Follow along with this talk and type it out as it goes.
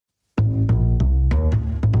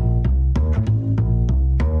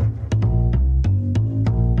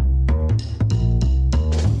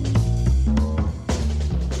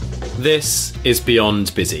This is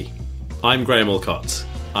Beyond Busy. I'm Graham Allcott.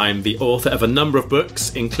 I'm the author of a number of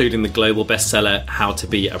books, including the global bestseller How to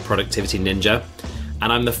Be a Productivity Ninja,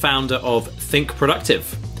 and I'm the founder of Think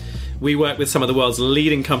Productive. We work with some of the world's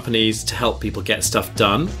leading companies to help people get stuff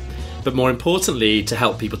done, but more importantly, to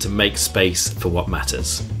help people to make space for what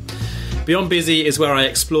matters. Beyond Busy is where I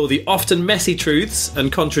explore the often messy truths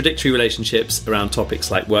and contradictory relationships around topics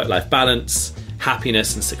like work-life balance,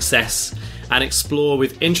 happiness and success, and explore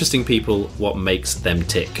with interesting people what makes them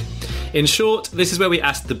tick. In short, this is where we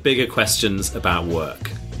ask the bigger questions about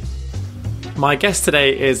work. My guest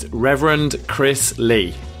today is Reverend Chris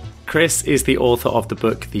Lee. Chris is the author of the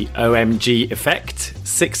book The OMG Effect,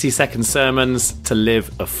 60-second sermons to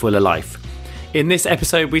live a fuller life. In this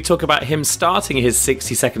episode, we talk about him starting his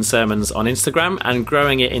 60-second sermons on Instagram and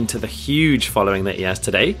growing it into the huge following that he has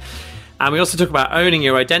today. And we also talk about owning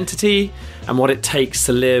your identity and what it takes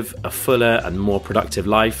to live a fuller and more productive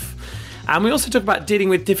life. And we also talk about dealing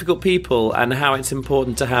with difficult people and how it's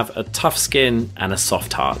important to have a tough skin and a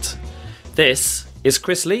soft heart. This is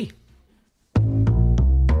Chris Lee.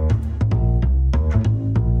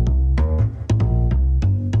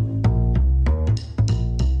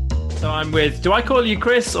 So I'm with, do I call you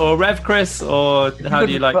Chris or Rev Chris, or how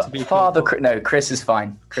do you like to be called? Father Chris. No, Chris is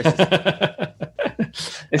fine. Chris is fine.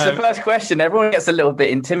 It's the first question. Everyone gets a little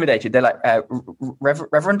bit intimidated. They're like,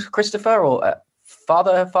 Reverend Christopher or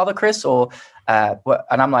Father Chris or what?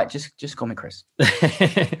 And I'm like, just call me Chris.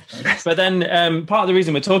 But then part of the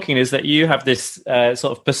reason we're talking is that you have this sort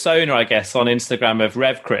of persona, I guess, on Instagram of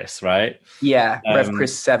Rev Chris, right? Yeah, Rev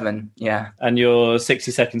Chris 7. Yeah, and your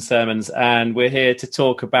 60-second sermons, and we're here to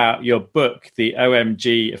talk about your book, The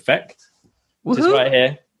OMG Effect, which is right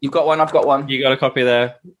here. You've got one. I've got one. You got a copy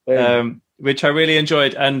there, which I really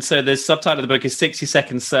enjoyed. And so the subtitle of the book is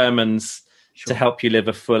 60-second sermons to help you live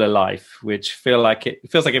a fuller life, which feels like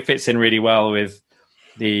it fits in really well with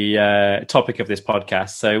the topic of this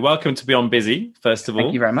podcast. So welcome to Beyond Busy, first of all.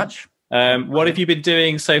 Thank you very much. What have you been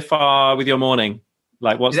doing so far with your morning?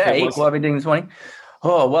 Like what have I been doing this morning?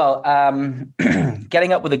 Oh, well,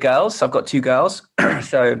 getting up with the girls. I've got two girls.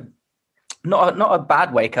 So not a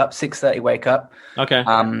bad wake up, 6:30 wake up. Okay.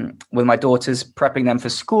 With my daughters, prepping them for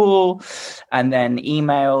school, and then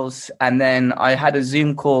emails, and then I had a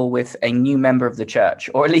Zoom call with a new member of the church,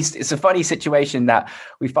 or at least it's a funny situation that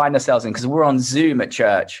we find ourselves in because we're on Zoom at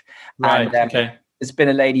church. Right. And, okay. It's been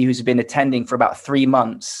a lady who's been attending for about 3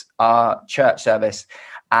 months our church service,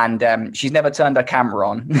 and she's never turned her camera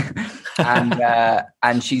on.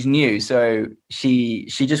 and she's new, so she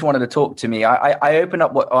just wanted to talk to me. I open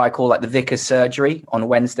up what I call like the vicar's surgery on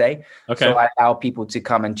Wednesday. Okay. So I allow people to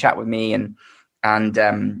come and chat with me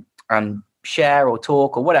and share or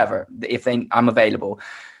talk or whatever if I'm available.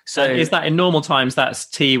 So is that in normal times? That's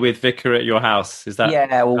tea with vicar at your house? Is that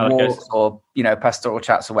or walks or pastoral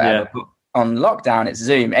chats or whatever. Yeah. On lockdown, it's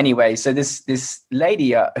Zoom anyway. So this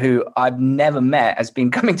lady who I've never met has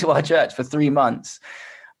been coming to our church for 3 months.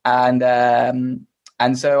 And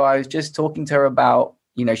so I was just talking to her about,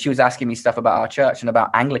 she was asking me stuff about our church and about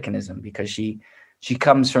Anglicanism because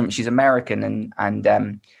she's American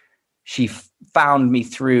and she found me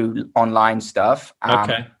through online stuff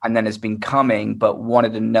and then has been coming, but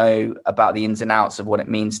wanted to know about the ins and outs of what it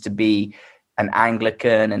means to be an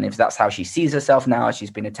Anglican and if that's how she sees herself now.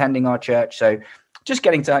 She's been attending our church. So just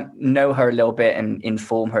getting to know her a little bit and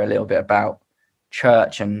inform her a little bit about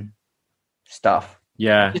church and stuff.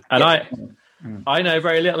 Yeah, and I know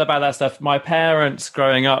very little about that stuff. My parents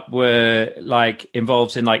growing up were like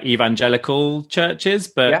involved in like evangelical churches,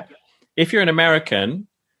 but if you're an American,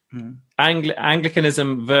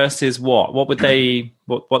 Anglicanism versus what? What would they?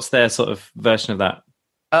 What's their sort of version of that?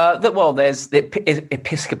 There's the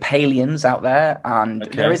Episcopalians out there, and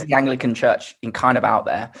there is the Anglican Church in kind of out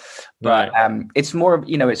there, but it's more of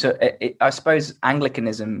I suppose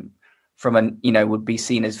Anglicanism from would be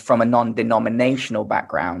seen as from a non-denominational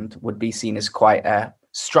background would be seen as quite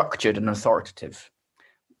structured and authoritative,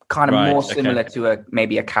 kind of more similar to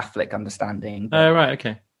maybe a Catholic understanding.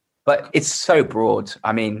 But it's so broad.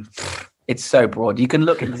 I mean, it's so broad. You can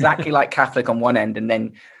look exactly like Catholic on one end, and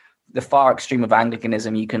then the far extreme of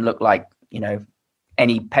Anglicanism, you can look like,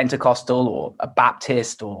 any Pentecostal or a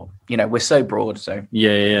Baptist or, we're so broad. So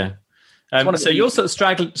yeah. So you're sort of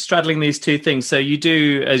straddling these two things. So you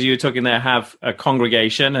do, as you were talking there, have a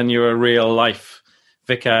congregation and you're a real life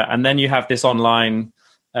vicar. And then you have this online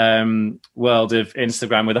world of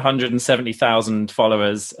Instagram with 170,000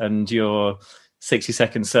 followers and your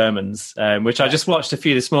 60-second sermons, which I just watched a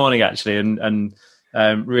few this morning, actually, and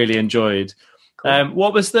really enjoyed. Cool.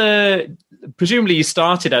 What was presumably you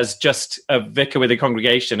started as just a vicar with a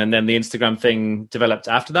congregation, and then the Instagram thing developed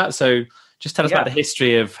after that. So just tell us about the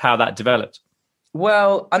history of how that developed.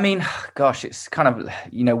 Well, I mean, gosh, it's kind of,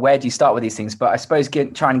 where do you start with these things? But I suppose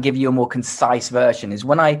trying to give you a more concise version is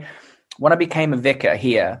when I became a vicar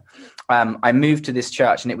here, I moved to this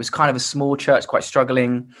church, and it was kind of a small church, quite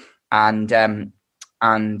struggling, and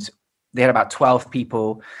they had about 12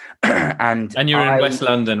 people. and you're in West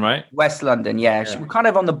London, right? West London, yeah. We're kind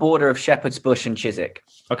of on the border of Shepherd's Bush and Chiswick.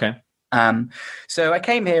 Okay. So I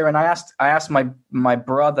came here, and I asked my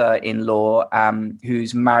brother-in-law,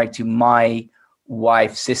 who's married to my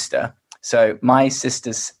wife's sister. So my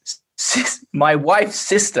wife's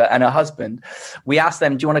sister and her husband, we asked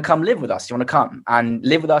them, do you want to come live with us? Do you want to come and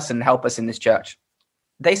live with us and help us in this church?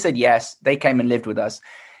 They said yes. They came and lived with us.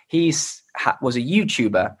 He was a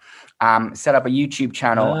YouTuber, set up a YouTube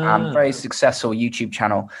channel, very successful YouTube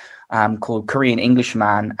channel called Korean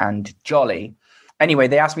Englishman and Jolly. Anyway,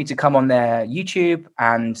 they asked me to come on their YouTube.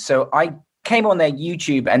 And so I came on their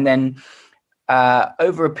YouTube, and then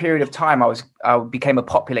over a period of time, I became a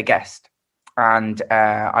popular guest, and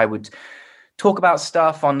I would talk about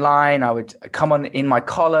stuff online. I would come on in my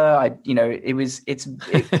collar. It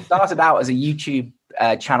started out as a YouTube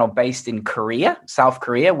channel based in Korea, South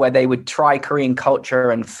Korea, where they would try Korean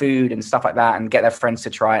culture and food and stuff like that, and get their friends to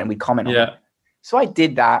try it, and we comment on it. So I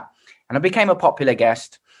did that, and I became a popular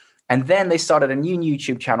guest. And then they started a new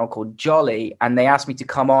YouTube channel called Jolly, and they asked me to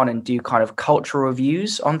come on and do kind of cultural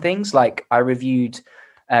reviews on things. Like I reviewed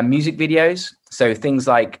music videos. So things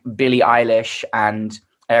like Billie Eilish and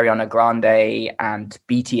Ariana Grande and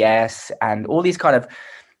BTS and all these kind of,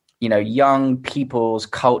 young people's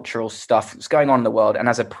cultural stuff that's going on in the world. And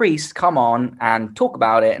as a priest, come on and talk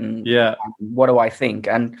about it. And what do I think?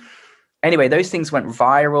 And anyway, those things went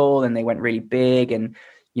viral, and they went really big. And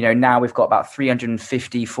now we've got about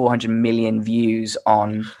 350, 400 million views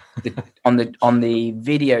on the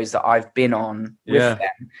videos that I've been on with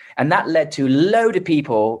them. And that led to a load of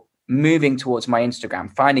people moving towards my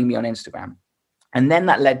Instagram, finding me on Instagram. And then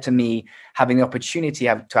that led to me having the opportunity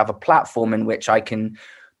to have a platform in which I can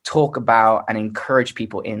talk about and encourage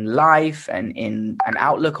people in life and in an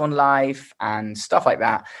outlook on life and stuff like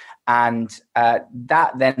that. And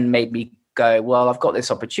that then made me go, well, I've got this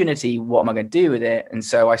opportunity. What am I going to do with it? And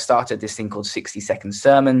so I started this thing called 60-second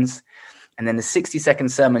sermons. And then the 60-second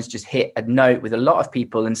sermons just hit a note with a lot of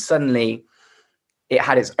people. And suddenly it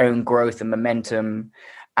had its own growth and momentum.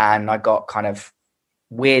 And I got kind of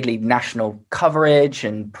weirdly national coverage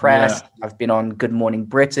and press. I've been on Good Morning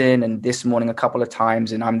Britain and This Morning a couple of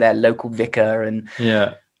times, and I'm their local vicar. And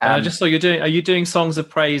I just saw are you doing Songs of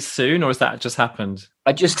Praise soon, or has that just happened?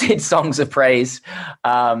 I just did Songs of Praise.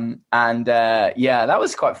 That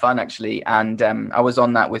was quite fun, actually. And I was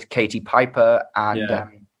on that with Katie Piper. So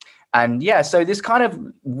this kind of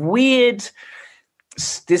weird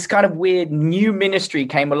new ministry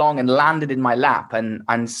came along and landed in my lap.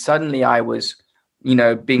 And suddenly I was,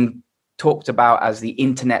 being talked about as the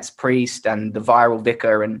internet's priest and the viral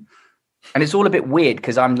vicar. And it's all a bit weird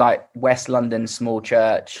because I'm like West London, small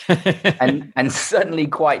church, and suddenly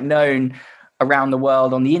quite known around the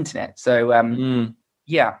world on the internet. So,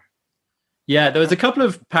 there was a couple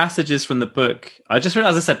of passages from the book. I just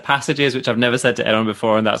realized I said passages, which I've never said to anyone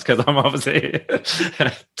before, and that's because I'm obviously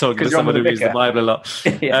talking to someone who reads the Bible a lot.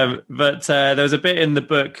 But there was a bit in the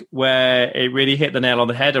book where it really hit the nail on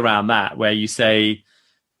the head around that, where you say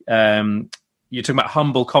you're talking about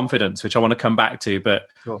humble confidence, which I want to come back to, but.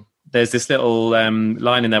 Sure. There's this little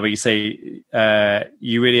line in there where you say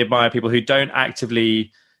you really admire people who don't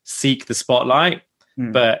actively seek the spotlight,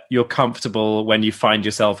 but you're comfortable when you find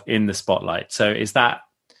yourself in the spotlight. So is that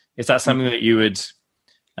something that you would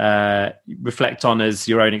reflect on as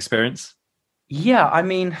your own experience? Yeah, I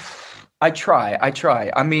mean, I try.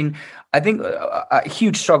 I mean, I think a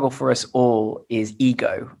huge struggle for us all is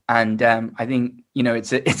ego, and I think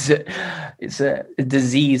it's a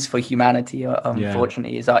disease for humanity.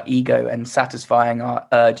 Unfortunately, is our ego and satisfying our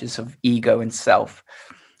urges of ego and self.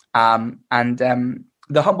 The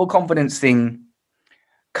humble confidence thing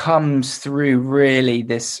comes through really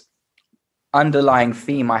this underlying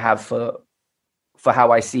theme I have for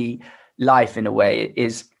how I see life in a way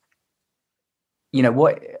is.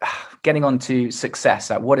 Getting on to success.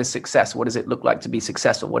 Like, what is success? What does it look like to be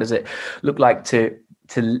successful? What does it look like to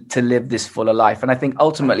live this fuller life? And I think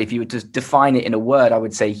ultimately, if you were to define it in a word, I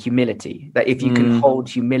would say humility. That if you can hold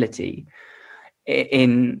humility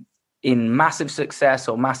in massive success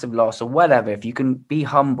or massive loss or whatever, if you can be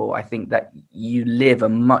humble, I think that you live a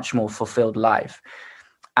much more fulfilled life.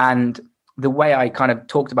 And the way I kind of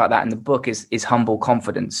talked about that in the book is humble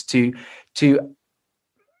confidence. Because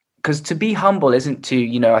to be humble isn't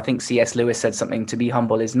to, I think C.S. Lewis said something, to be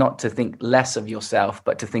humble is not to think less of yourself,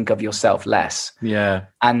 but to think of yourself less. Yeah.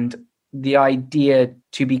 And the idea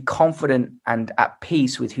to be confident and at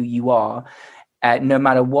peace with who you are, no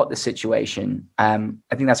matter what the situation, I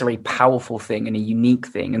think that's a very powerful thing and a unique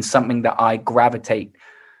thing, and something that I gravitate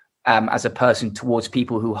as a person towards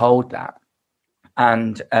people who hold that.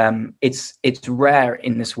 And it's rare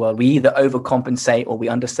in this world. We either overcompensate or we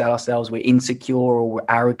undersell ourselves. We're insecure or we're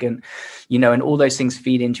arrogant, and all those things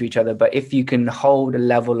feed into each other. But if you can hold a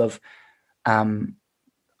level of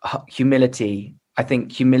humility, I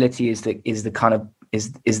think humility is the kind of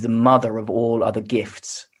is the mother of all other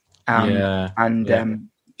gifts.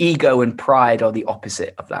 Ego and pride are the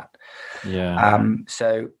opposite of that.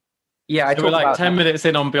 So we're like 10 minutes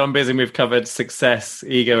in on Beyond Biz, and we've covered success,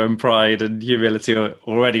 ego, and pride, and humility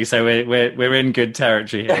already. So we're in good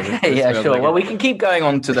territory here. Yeah, sure. Well, we can keep going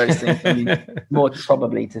on to those things. I mean, more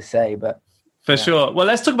probably to say, but for sure. Well,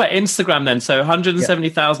 let's talk about Instagram then. So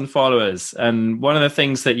 170,000 followers, and one of the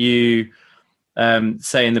things that you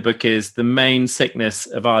say in the book is the main sickness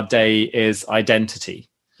of our day is identity.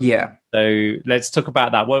 Yeah. So let's talk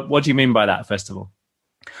about that. What do you mean by that, first of all?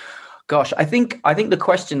 Gosh, I think the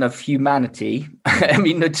question of humanity, I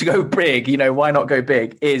mean, to go big, why not go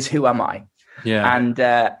big, is who am I? Yeah.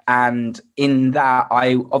 And in that,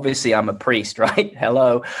 I'm a priest, right?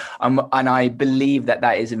 Hello. And I believe that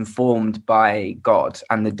is informed by God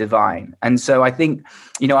and the divine. And so I think,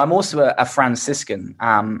 I'm also a Franciscan.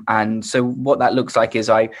 And so what that looks like is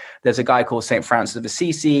there's a guy called St. Francis of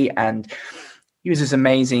Assisi, and he was this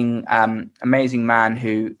amazing man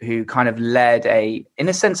who kind of led in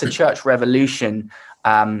a sense, a church revolution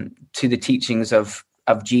to the teachings of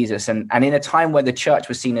Jesus. And in a time where the church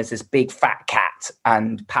was seen as this big fat cat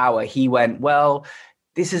and power, he went, well,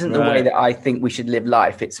 this isn't the way that I think we should live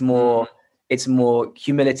life. It's more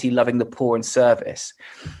humility, loving the poor, and service.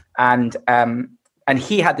 And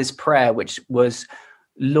he had this prayer, which was,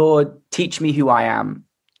 Lord, teach me who I am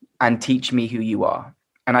and teach me who you are.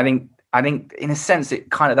 And I think in a sense,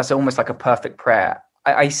 that's almost like a perfect prayer.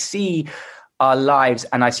 I see our lives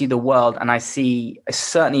and I see the world, and I see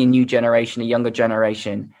certainly a new generation, a younger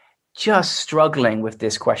generation, just struggling with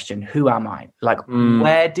this question, who am I? Like,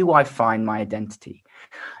 where do I find my identity?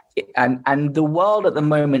 And the world at the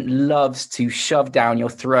moment loves to shove down your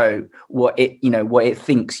throat what it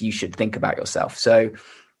thinks you should think about yourself. So,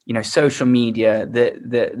 social media,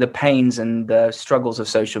 the pains and the struggles of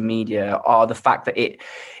social media are the fact that it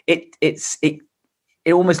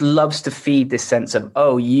almost loves to feed this sense of,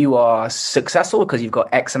 oh, you are successful because you've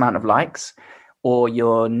got X amount of likes, or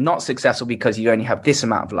you're not successful because you only have this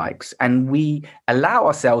amount of likes. And we allow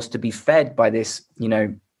ourselves to be fed by this,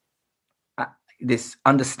 this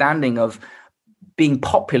understanding of being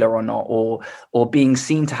popular or not, or being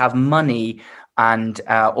seen to have money, and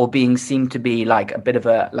or being seen to be like a bit of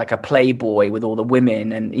a playboy with all the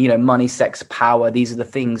women, and money, sex, power. These are the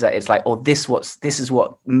things that it's like, oh, this is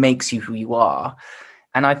what makes you who you are.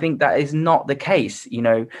 And I think that is not the case.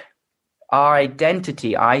 Our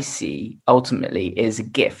identity, I see, ultimately is a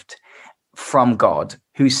gift from God,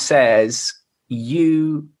 who says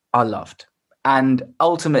you are loved. And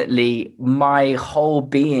ultimately, my whole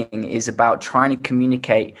being is about trying to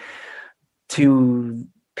communicate to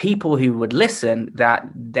people who would listen that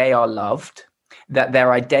they are loved, that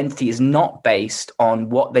their identity is not based on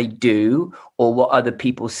what they do or what other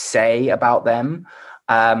people say about them,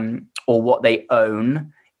 or what they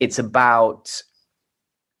own. It's about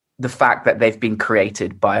the fact that they've been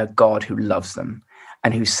created by a God who loves them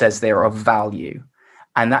and who says they are of value.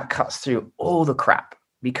 And that cuts through all the crap,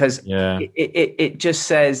 because it just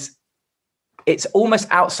says it's almost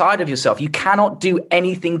outside of yourself. You cannot do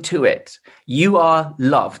anything to it. You are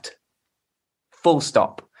loved, full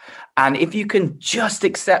stop. And if you can just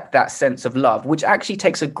accept that sense of love, which actually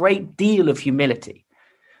takes a great deal of humility,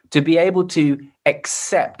 to be able to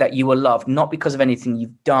accept that you are loved, not because of anything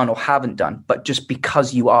you've done or haven't done, but just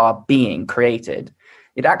because you are being created,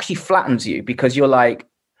 it actually flattens you, because you're like,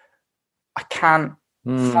 I can't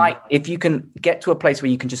fight. If you can get to a place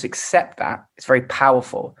where you can just accept that, it's very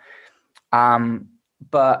powerful.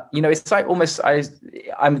 But it's like almost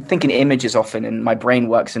I'm thinking images often, and my brain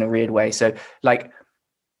works in a weird way. So like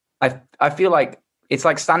I feel like it's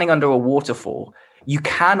like standing under a waterfall. You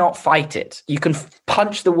cannot fight it. You can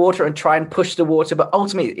punch the water and try and push the water, but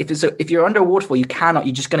ultimately, if you're under a waterfall, you cannot.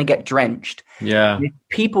 You're just going to get drenched. Yeah. If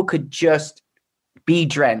people could just be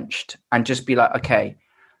drenched and just be like, okay,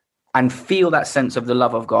 and feel that sense of the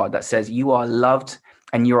love of God that says you are loved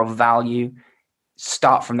and you're of value.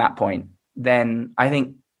 Start from that point. then I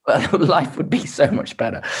think life would be so much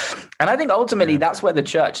better. And I think ultimately that's where the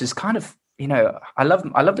church is kind of, I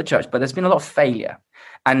love the church, but there's been a lot of failure.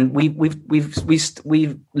 And we've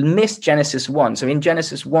missed Genesis 1. So in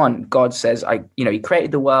Genesis 1, God says, he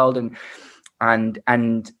created the world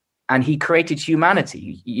and he created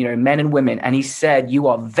humanity, men and women. And he said, you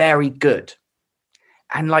are very good.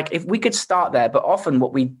 And like, if we could start there, but often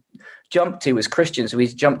what we jump to as Christians, we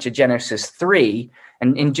jump to Genesis 3.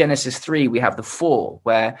 And in Genesis 3, we have the fall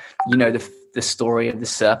where, the story of the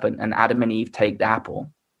serpent and Adam and Eve take the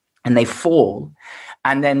apple and they fall.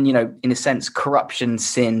 And then, in a sense, corruption,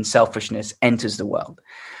 sin, selfishness enters the world.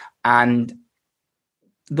 And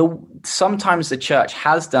sometimes the church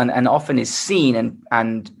has done and often is seen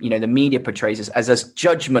and the media portrays us as a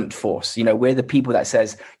judgment force. We're the people that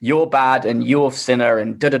says you're bad and you're a sinner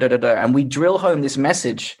and da-da-da-da-da. And we drill home this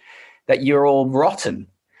message that you're all rotten.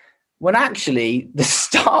 When actually the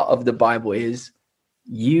start of the Bible is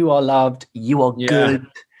you are loved, you are good.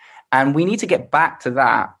 And we need to get back to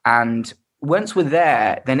that. And once we're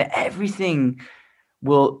there, then everything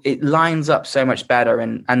it lines up so much better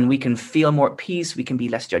and we can feel more at peace. We can be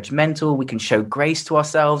less judgmental. We can show grace to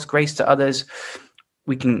ourselves, grace to others.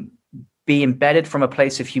 We can be embedded from a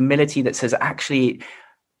place of humility that says, actually,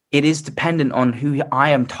 it is dependent on who I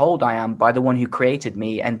am told I am by the one who created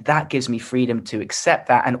me. And that gives me freedom to accept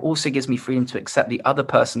that, and also gives me freedom to accept the other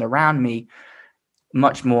person around me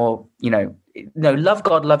much more, love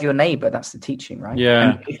God, love your neighbor. That's the teaching, right?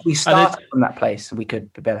 Yeah. And if we start from that place, we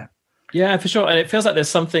could be better. Yeah, for sure. And it feels like there's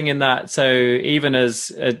something in that. So even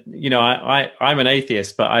as, I'm an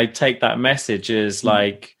atheist, but I take that message as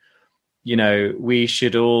like, we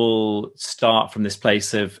should all start from this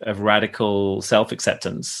place of radical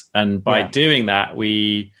self-acceptance. And by doing that,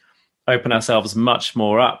 we open ourselves much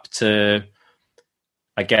more up to,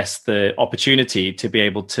 I guess, the opportunity to be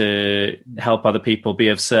able to help other people, be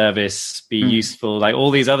of service, be useful, like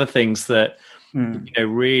all these other things that,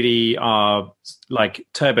 really are like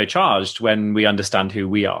turbocharged when we understand who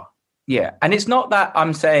we are. Yeah. And it's not that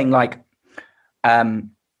I'm saying like we're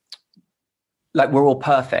all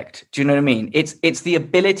perfect. Do you know what I mean? It's the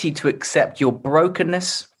ability to accept your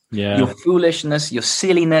brokenness, your foolishness, your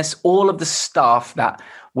silliness, all of the stuff that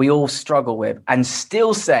we all struggle with, and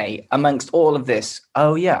still say amongst all of this,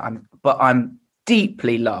 oh yeah, I'm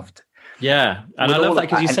deeply loved. Yeah. And I love that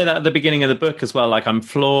because you say that at the beginning of the book as well. Like, I'm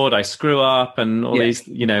flawed, I screw up, and all these,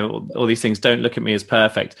 all these things. Don't look at me as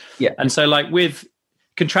perfect. Yeah. And so like with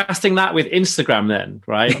contrasting that with Instagram then,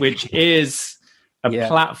 right, which is a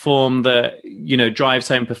platform that, drives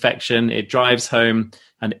home perfection. It drives home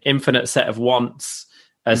an infinite set of wants,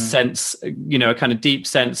 a sense, a kind of deep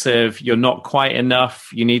sense of you're not quite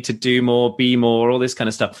enough. You need to do more, be more, all this kind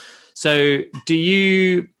of stuff. So do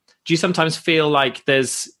you sometimes feel like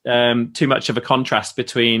there's too much of a contrast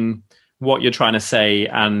between what you're trying to say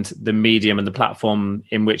and the medium and the platform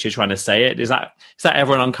in which you're trying to say it? Is that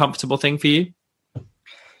ever an uncomfortable thing for you?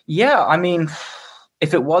 Yeah, I mean,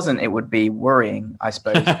 if it wasn't, it would be worrying, I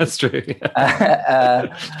suppose. That's true.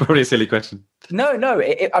 It's probably a silly question. No.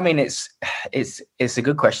 It's a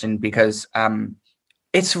good question because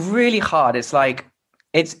it's really hard. It's like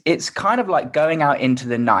it's kind of like going out into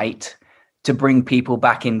the night to bring people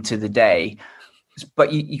back into the day,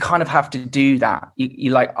 but you kind of have to do that. You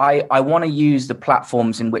like, I want to use the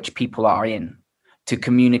platforms in which people are in to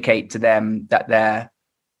communicate to them that they're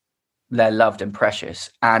loved and precious,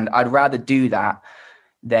 and I'd rather do that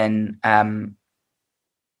than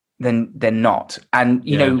not.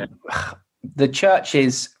 And the church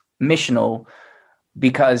is missional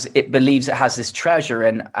because it believes it has this treasure,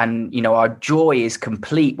 and our joy is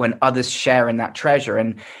complete when others share in that treasure.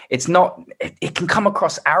 And it's not, it can come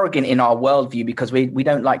across arrogant in our worldview because we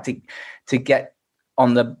don't like to get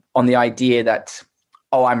on the idea that,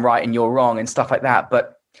 oh, I'm right and you're wrong and stuff like that.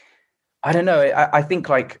 But I don't know. I think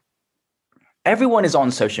like everyone is on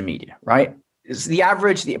social media, right? It's the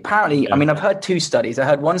average, apparently, I mean, I've heard two studies. I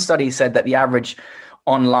heard one study said that the average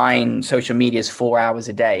online social media is 4 hours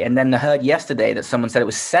a day. And then I heard yesterday that someone said it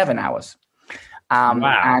was 7 hours.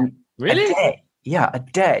 Wow. And really? A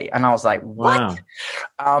day. And I was like, what?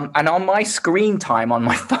 Wow. And on my screen time on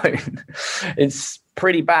my phone, it's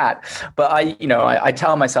pretty bad. But I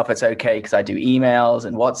tell myself it's okay because I do emails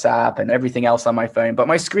and WhatsApp and everything else on my phone. But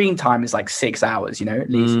my screen time is like 6 hours, at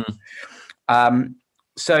least.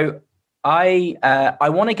 So I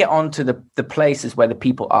want to get onto the places where the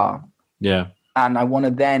people are. Yeah. And I want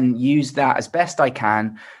to then use that as best I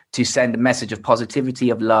can to send a message of positivity,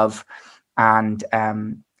 of love. And,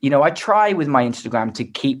 I try with my Instagram to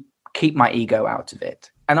keep my ego out of it.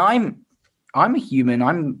 And I'm a human.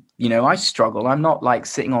 I struggle. I'm not like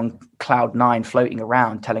sitting on cloud 9 floating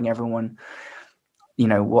around telling everyone,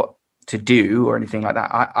 what to do or anything like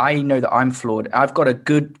that. I know that I'm flawed. I've got a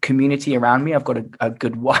good community around me. I've got a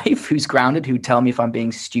good wife who's grounded, who tell me if I'm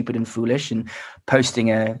being stupid and foolish, and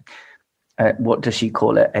posting a what does she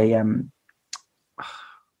call it?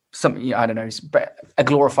 Something, I don't know, a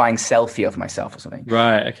glorifying selfie of myself or something.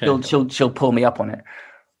 Right. Okay. She'll pull me up on it.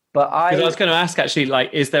 But I was going to ask, actually, like,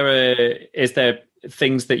 is there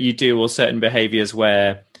things that you do or certain behaviors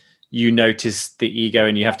where you notice the ego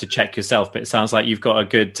and you have to check yourself? But it sounds like you've got a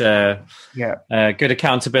good good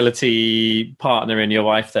accountability partner in your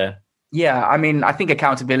wife there. Yeah, I mean, I think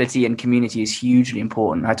accountability and community is hugely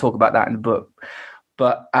important. I talk about that in the book.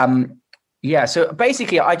 But yeah, so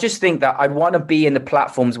basically, I just think that I want to be in the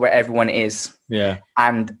platforms where everyone is. Yeah.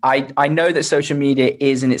 And I know that social media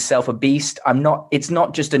is in itself a beast. It's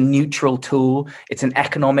not just a neutral tool. It's an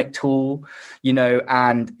economic tool,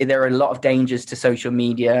 and there are a lot of dangers to social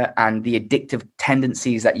media and the addictive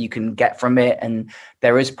tendencies that you can get from it. And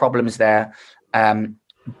there is problems there.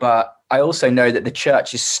 But I also know that the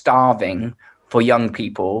church is starving for young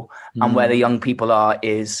people. And where the young people are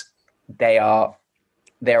is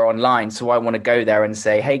they're online. So I want to go there and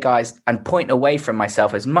say, hey guys, and point away from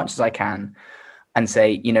myself as much as I can and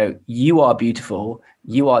say, you are beautiful,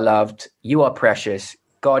 you are loved, you are precious,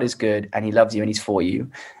 God is good and he loves you and he's for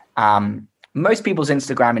you. Most people's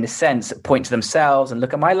Instagram, in a sense, point to themselves and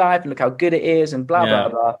look at my life and look how good it is and blah, blah,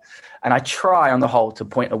 blah. And I try on the whole to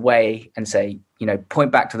point away and say,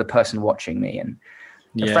 point back to the person watching me. And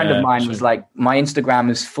a friend of mine was like, my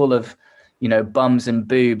Instagram is full of, bums and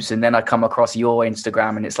boobs. And then I come across your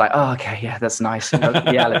Instagram and it's like, oh, okay, yeah, that's nice.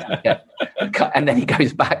 Reality, yeah. And then he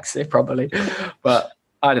goes back, so probably. But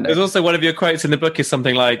I don't know. There's also one of your quotes in the book is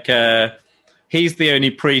something like, he's the only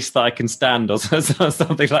priest that I can stand, or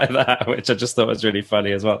something like that, which I just thought was really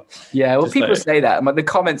funny as well. Yeah, well, people say that. The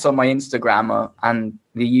comments on my Instagram and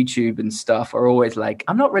the YouTube and stuff are always like,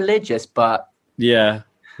 I'm not religious, but... Yeah.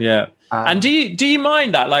 And do you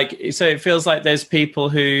mind that? Like, so it feels like there's people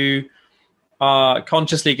who are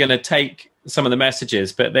consciously going to take some of the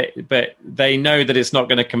messages, but they know that it's not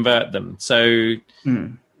going to convert them. So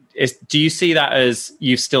do you see that as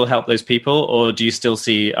you've still helped those people, or do you still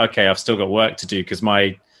see, okay, I've still got work to do because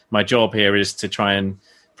my job here is to try and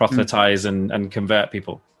proselytize and convert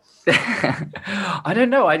people? I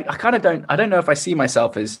don't know. I kind of don't. I don't know if I see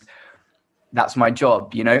myself as that's my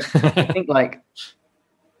job. I think like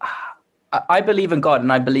I believe in God,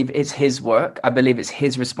 and I believe it's his work. I believe it's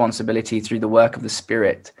his responsibility through the work of the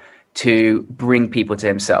Spirit to bring people to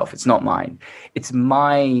himself. It's not mine. It's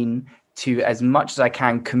mine to, as much as I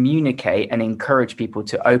can, communicate and encourage people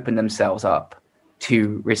to open themselves up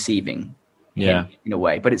to receiving him in a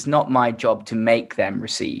way. But it's not my job to make them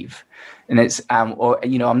receive. And it's, I'm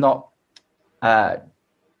not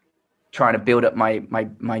trying to build up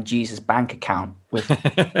my Jesus bank account with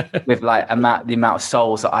like the amount of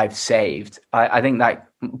souls that I've saved. I think that,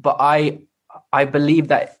 but I believe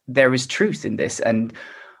that there is truth in this, and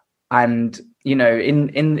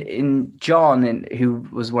in John, who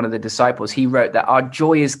was one of the disciples, he wrote that our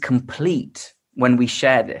joy is complete when we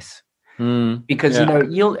share this. Because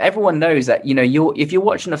everyone knows that if you're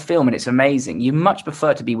watching a film and it's amazing, you much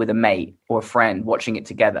prefer to be with a mate or a friend watching it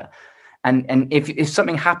together. And if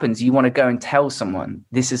something happens, you want to go and tell someone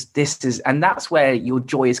this is, and that's where your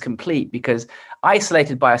joy is complete. Because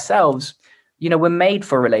isolated by ourselves, we're made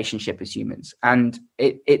for a relationship as humans, and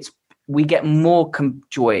we get more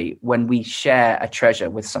joy when we share a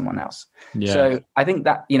treasure with someone else. Yeah. So I think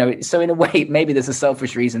that so in a way, maybe there's a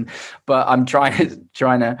selfish reason, but I'm trying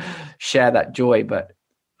to share that joy. But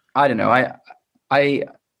I don't know. I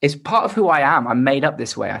it's part of who I am. I'm made up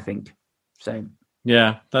this way, I think. So.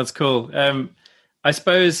 Yeah, that's cool. I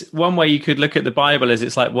suppose one way you could look at the Bible is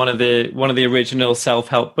it's like one of the original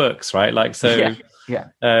self-help books, right? Like, so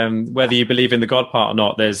whether you believe in the God part or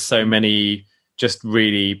not, there's so many just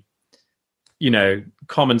really,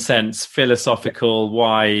 common sense, philosophical,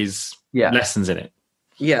 wise lessons in it.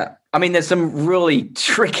 Yeah. I mean, there's some really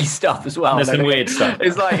tricky stuff as well. There's some weird stuff.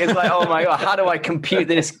 It's like, oh my God, how do I compute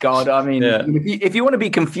this, God? I mean, if you want to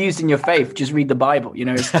be confused in your faith, just read the Bible.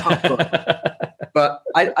 It's tough. But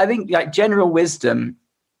I think like general wisdom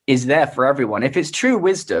is there for everyone. If it's true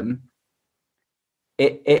wisdom,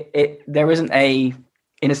 there isn't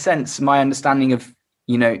in a sense, my understanding of,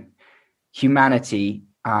 humanity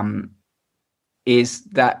is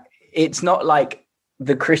that it's not like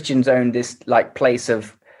the Christians own this like place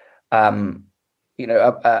of, a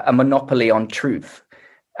monopoly on truth.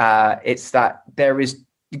 It's that there is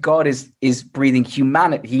God is breathing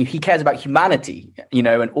humanity. He cares about humanity,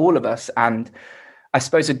 and all of us. And I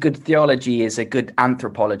suppose a good theology is a good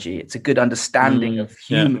anthropology. It's a good understanding of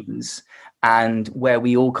humans and where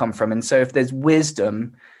we all come from. And so if there's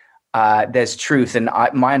wisdom, there's truth. And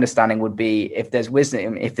my understanding would be, if there's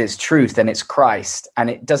wisdom, if there's truth, then it's Christ. And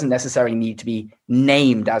it doesn't necessarily need to be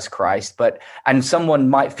named as Christ, and someone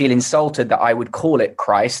might feel insulted that I would call it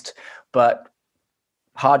Christ, but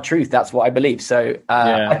hard truth, that's what I believe. So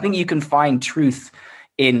I think you can find truth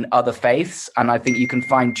in other faiths, and I think you can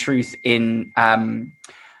find truth in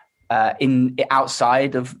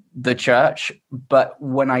outside of the church. But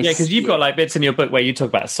when because you've got like bits in your book where you talk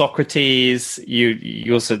about Socrates,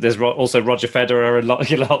 you also, there's also Roger Federer and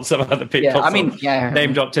lots of other people.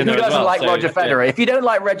 Name dropped in there as well. Who doesn't like Roger Federer? If you don't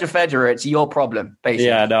like Roger Federer, it's your problem, basically.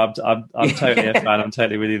 Yeah, no, I'm totally a fan. I'm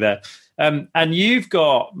totally with you there. And you've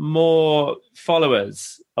got more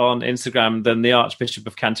followers on Instagram than the Archbishop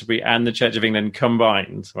of Canterbury and the Church of England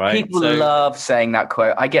combined, right? People love saying that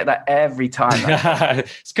quote. I get that every time.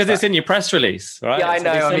 It's because it's in your press release, right? Yeah, I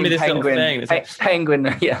know.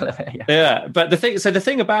 Penguin. Yeah. But the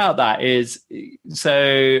thing about that is,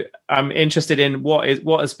 so I'm interested in what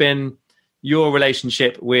has been your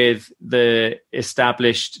relationship with the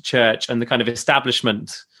established church and the kind of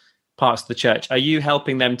establishment parts of the church. Are you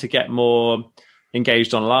helping them to get more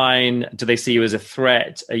engaged online? Do they see you as a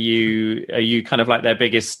threat? Are you kind of like their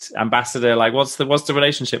biggest ambassador? Like, what's the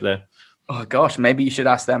relationship there? Oh gosh, maybe you should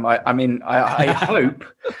ask them. I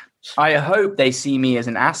hope they see me as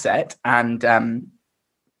an asset. And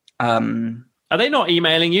are they not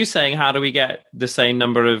emailing you saying, how do we get the same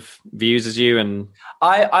number of views as you? And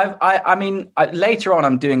later on,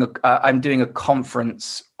 I'm doing a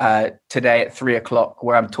conference today at 3:00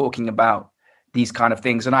 where I'm talking about these kind of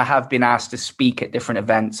things, and I have been asked to speak at different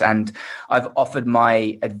events, and I've offered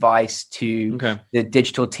my advice to the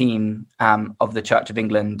digital team of the Church of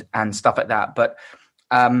England and stuff like that. But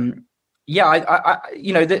one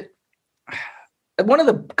of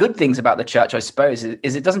the good things about the church, I suppose,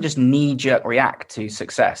 is it doesn't just knee-jerk react to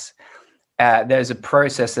success. There's a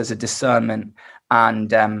process, there's a discernment,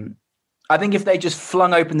 and I think if they just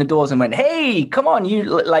flung open the doors and went, "Hey, come on, you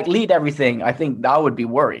lead everything," I think I would be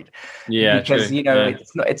worried. Yeah, because true.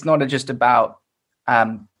 It's not just about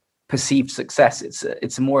perceived success.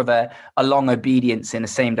 It's more of a long obedience in the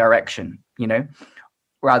same direction,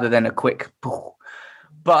 rather than a quick.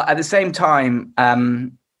 But at the same time,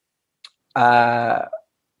 I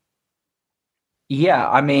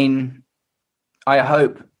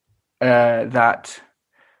hope that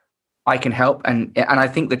I can help, and I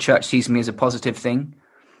think the church sees me as a positive thing.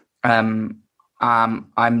 I'm going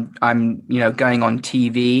on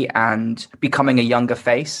TV and becoming a younger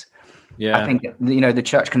face. Yeah, I think the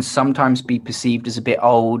church can sometimes be perceived as a bit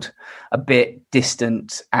old, a bit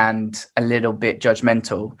distant, and a little bit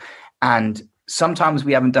judgmental. And sometimes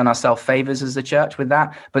we haven't done ourselves favors as a church with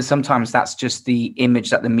that, but sometimes that's just the image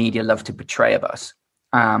that the media love to portray of us,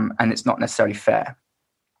 and it's not necessarily fair.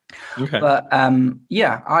 Okay. But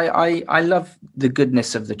I love the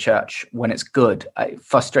goodness of the church when it's good. It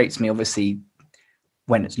frustrates me, obviously,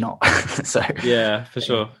 when it's not. So yeah, for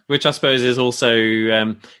sure. Which I suppose is also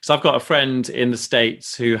because I've got a friend in the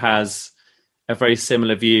States who has a very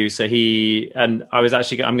similar view. So I'm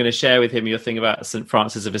going to share with him your thing about St.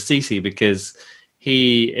 Francis of Assisi, because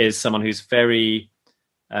he is someone who's very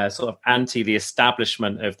sort of anti the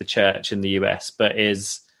establishment of the church in the US, but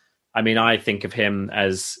I think of him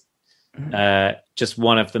as just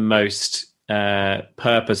one of the most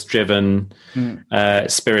purpose-driven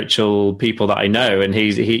spiritual people that I know, and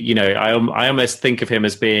I almost think of him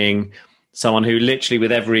as being someone who literally,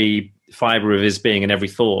 with every fiber of his being and every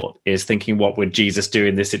thought, is thinking, what would Jesus do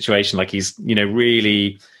in this situation? Like he's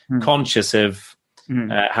really conscious of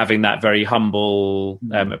having that very humble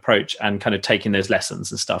approach and kind of taking those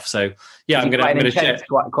lessons and stuff. So yeah, I'm going to share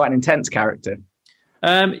quite an intense character.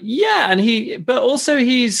 But also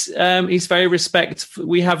he's very respectful.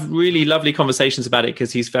 We have really lovely conversations about it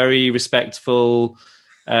because he's very respectful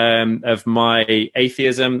of my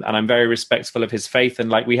atheism, and I'm very respectful of his faith.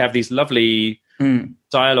 And we have these lovely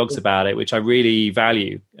dialogues about it, which I really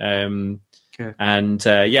value. And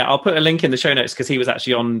I'll put a link in the show notes because he was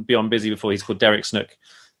actually on Beyond Busy before. He's called Derek Snook.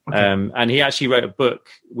 Okay. And he actually wrote a book,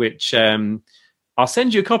 which, I'll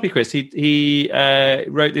send you a copy, Chris. He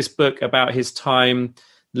wrote this book about his time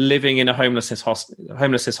living in a homelessness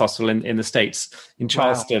hostel in the States, in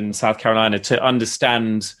Charleston, South Carolina, to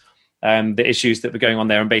understand the issues that were going on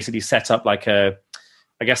there, and basically set up like a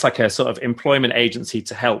sort of employment agency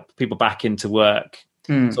to help people back into work,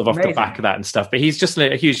 sort of off the back of that and stuff. But he's just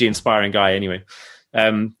a hugely inspiring guy anyway.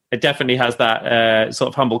 it definitely has that sort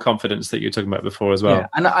of humble confidence that you were talking about before as well. Yeah.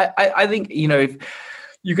 And I think, if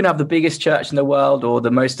you can have the biggest church in the world or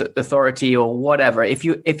the most authority or whatever, if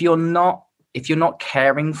you're not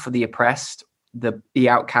caring for the oppressed, the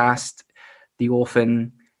outcast, the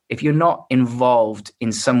orphan, if you're not involved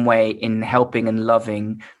in some way in helping and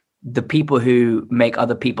loving the people who make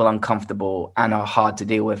other people uncomfortable and are hard to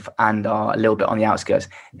deal with and are a little bit on the outskirts,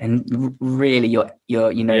 and really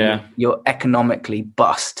you're economically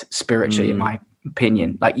bust spiritually, in my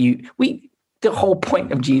opinion. Like the whole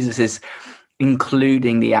point of Jesus is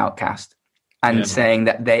including the outcast and saying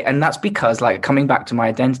that and that's because, like, coming back to my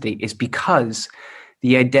identity, is because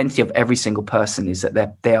the identity of every single person is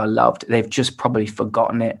that they are loved. They've just probably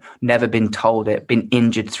forgotten it, never been told it, been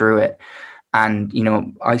injured through it. And,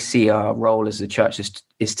 I see our role as the church is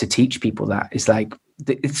to teach people that. It's like,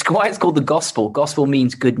 it's called the gospel. Gospel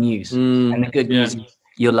means good news. And the good news is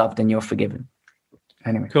you're loved and you're forgiven.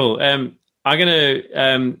 Anyway. Cool. I'm going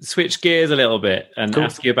to switch gears a little bit and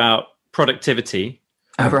ask you about productivity.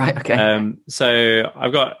 Oh, right. Okay. So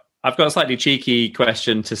I've got a slightly cheeky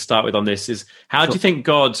question to start with on this is, how do you think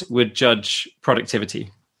God would judge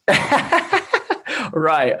productivity?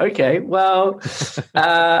 Right. Okay. Well,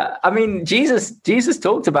 Jesus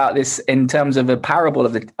talked about this in terms of a parable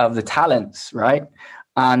of the talents, right?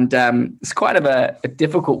 And it's quite of a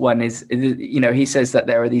difficult one. He says that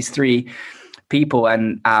there are these three people,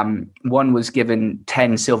 and one was given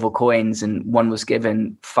 10 silver coins, and one was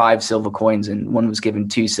given 5 silver coins, and one was given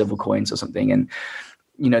 2 silver coins or something. And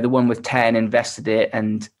the one with 10 invested it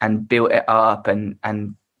and built it up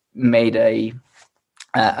and made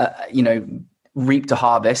reaped a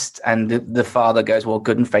harvest, and the father goes, well,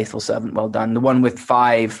 good and faithful servant, well done. The one with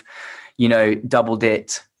 5, doubled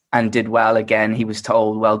it and did well again. He was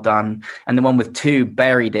told, well done. And the one with 2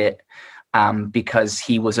 buried it because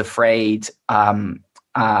he was afraid.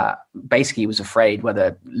 Basically, he was afraid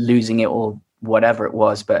whether losing it or whatever it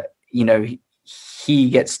was. But he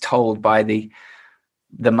gets told by the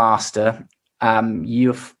master,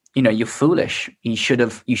 you're foolish. You should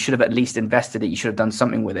have at least invested it. You should have done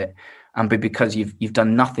something with it. But because you've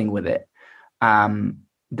done nothing with it,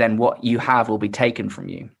 then what you have will be taken from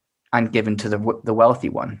you and given to the wealthy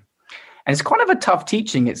one. And it's kind of a tough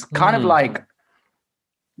teaching. It's kind of like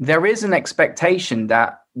there is an expectation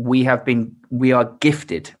that we are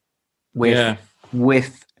gifted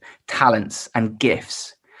with talents and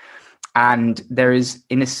gifts, and there is,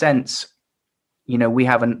 in a sense, we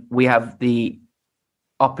have the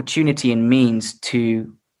opportunity and means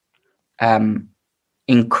to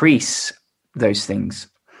increase those things.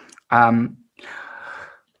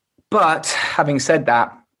 But having said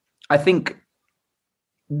that, I think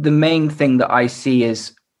the main thing that I see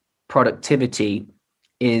is productivity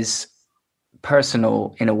is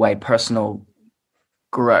personal, in a way, personal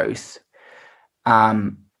growth.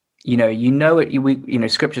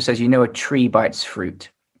 Scripture says, a tree by its fruit.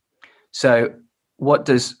 So what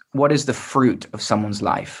is the fruit of someone's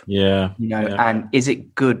life? And is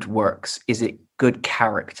it good works? Is it good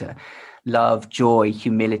character, love, joy,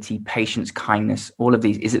 humility, patience, kindness, all of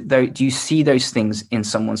these? Do you see those things in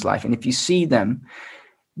someone's life? And if you see them,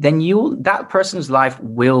 then that person's life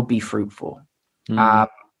will be fruitful.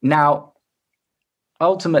 Now,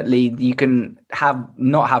 ultimately, you can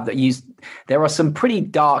not have that. There are some pretty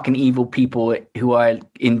dark and evil people who are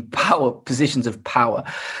in positions of power.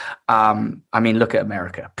 Look at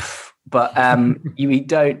America. But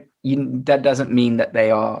that doesn't mean that they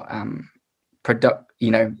are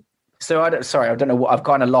So I don't know what, I've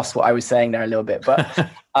kind of lost what I was saying there a little bit. But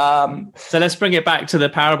so let's bring it back to the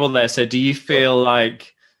parable there. So do you feel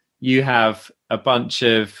like you have a bunch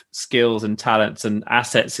of skills and talents and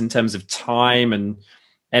assets in terms of time and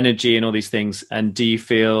energy and all these things, and do you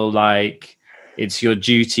feel like it's your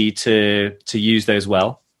duty to use those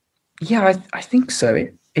well? Yeah, I think so.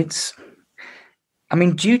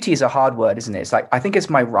 Duty is a hard word, isn't it? It's like, I think it's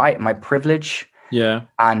my right, my privilege. Yeah.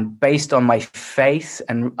 And based on my faith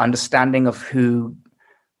and understanding of who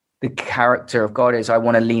the character of God is, I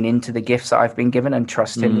want to lean into the gifts that I've been given and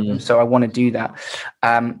trust him with them. So I want to do that.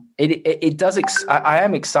 I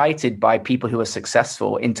am excited by people who are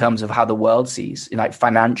successful in terms of how the world sees, like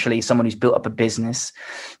financially, someone who's built up a business.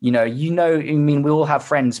 We all have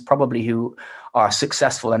friends probably who are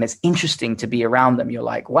successful, and it's interesting to be around them. You're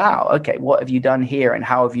like, wow, okay, what have you done here and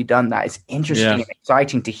how have you done that? It's interesting and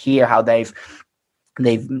exciting to hear how they've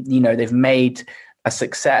made a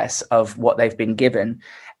success of what they've been given.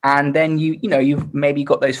 And then you've maybe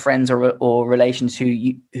got those friends or relations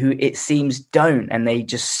who it seems don't, and they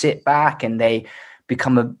just sit back and they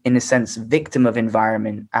become in a sense victim of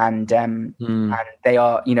environment, and they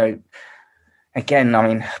are again, I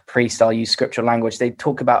mean, priests, I'll use scriptural language. They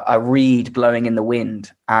talk about a reed blowing in the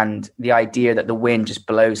wind and the idea that the wind just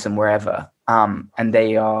blows them wherever. And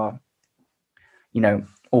they are,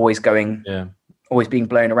 always going, always being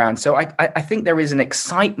blown around. So I think there is an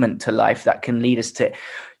excitement to life that can lead us to,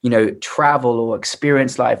 travel or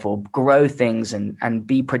experience life or grow things and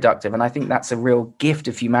be productive. And I think that's a real gift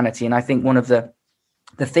of humanity. And I think one of the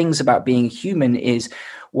things about being human is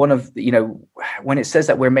one of, when it says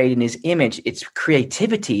that we're made in his image, it's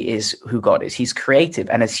creativity is who God is. He's creative.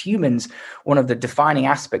 And as humans, one of the defining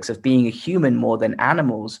aspects of being a human more than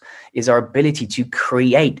animals is our ability to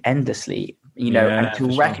create endlessly, and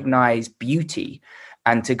to recognize beauty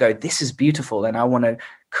and to go, this is beautiful. And I want to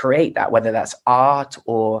create that, whether that's art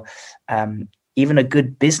or even a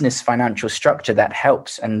good business financial structure that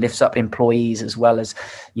helps and lifts up employees as well as,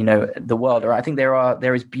 the world. Or I think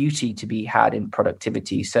there is beauty to be had in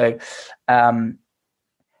productivity. So,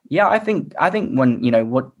 I think when,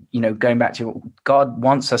 going back to God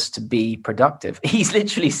wants us to be productive. He's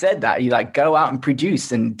literally said that. You go out and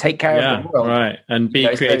produce and take care of the world. Right. And be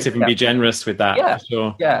creative and be generous with that. Yeah. For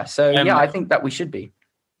sure. Yeah. So, I think that we should be.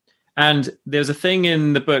 And there's a thing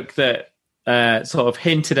in the book that sort of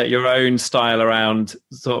hinted at your own style around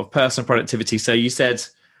sort of personal productivity. So you said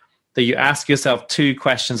that you ask yourself 2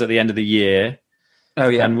 questions at the end of the year. Oh,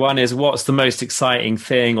 yeah. And one is, what's the most exciting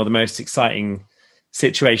thing or the most exciting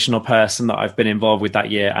situation or person that I've been involved with that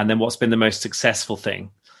year? And then what's been the most successful thing?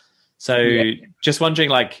 So just wondering,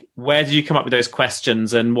 where did you come up with those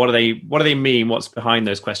questions and what do they mean? What's behind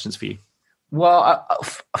those questions for you? Well,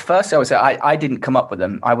 first I would say I didn't come up with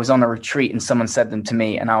them. I was on a retreat and someone said them to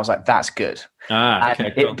me and I was like, that's good.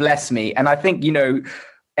 Okay, cool. It blessed me. And I think,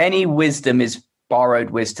 any wisdom is borrowed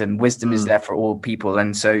wisdom. Wisdom is there for all people.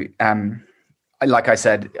 And so, like I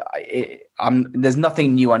said, there's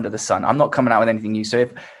nothing new under the sun. I'm not coming out with anything new. So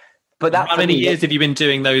how many years have you been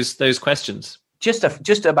doing those questions? Just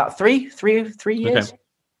about three years. Okay.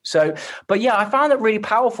 So, but I found it really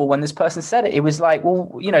powerful when this person said it. It was like,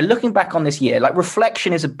 well, looking back on this year,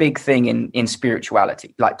 reflection is a big thing in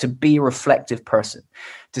spirituality, to be a reflective person,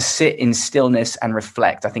 to sit in stillness and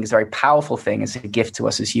reflect. I think it's a very powerful thing. It's a gift to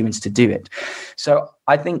us as humans to do it. So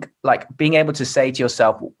I think being able to say to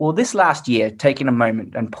yourself, well, this last year, taking a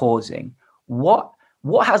moment and pausing, what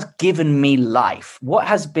has given me life? What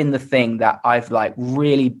has been the thing that I've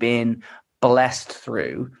really been blessed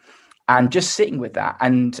through? And just sitting with that,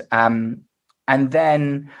 and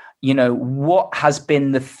then what has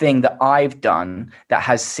been the thing that I've done that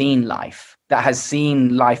has seen life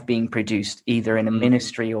being produced either in a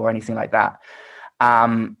ministry or anything like that,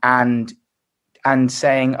 and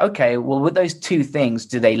saying, okay, well, with those 2 things,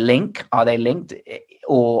 do they link? Are they linked,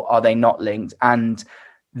 or are they not linked? And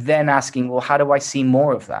then asking, well, how do I see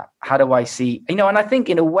more of that? How do I see, and I think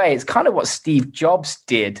in a way it's kind of what Steve Jobs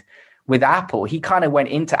did with Apple. He kind of went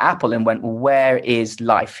into Apple and went, well, where is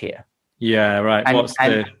life here? Yeah, right. And, what's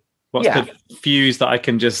the fuse that I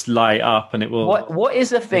can just light up and it will... What is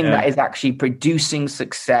the thing that is actually producing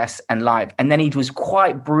success and life? And then he was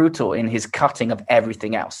quite brutal in his cutting of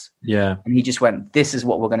everything else. Yeah. And he just went, this is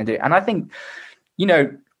what we're going to do. And I think,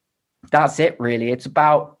 that's it really. It's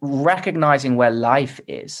about recognizing where life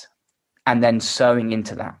is and then sowing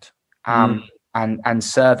into that and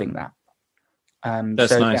serving that.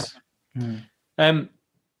 That's nice.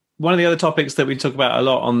 One of the other topics that we talk about a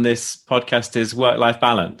lot on this podcast is work-life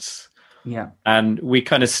balance. Yeah. And we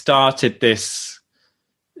kind of started this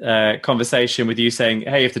conversation with you saying,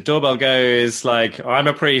 hey, if the doorbell goes, I'm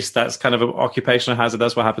a priest, that's kind of an occupational hazard.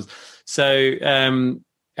 That's what happens. So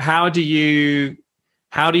how do you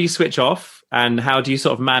switch off, and how do you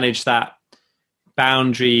sort of manage that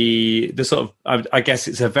boundary, the sort of, I guess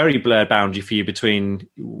it's a very blurred boundary for you between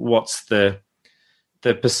what's the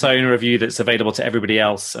persona of you that's available to everybody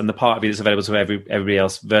else and the part of you that's available to everybody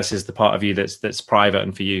else versus the part of you that's private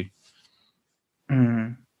and for you?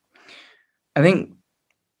 I think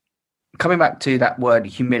coming back to that word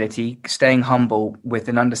humility, staying humble with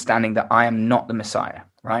an understanding that I am not the Messiah,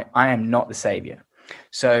 right? I am not the Savior.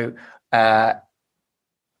 So on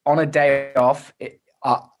a day off,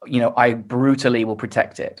 I brutally will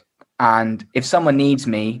protect it. And if someone needs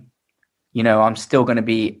me, I'm still going to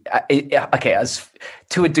be okay. As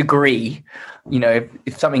to a degree,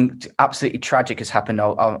 if something absolutely tragic has happened,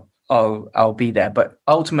 I'll be there. But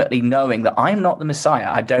ultimately, knowing that I'm not the Messiah,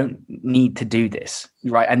 I don't need to do this,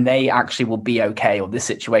 right? And they actually will be okay, or this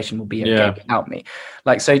situation will be okay without me.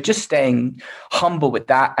 So just staying humble with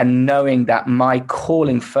that, and knowing that my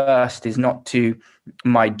calling first is not to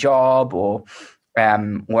my job or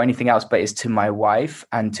anything else, but is to my wife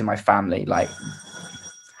and to my family.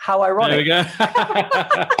 How ironic. There we go.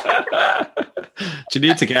 Do you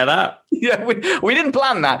need to get that? Yeah, we didn't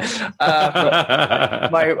plan that.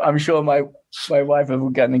 But I'm sure my wife will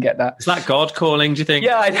going to get that. Is that God calling, do you think?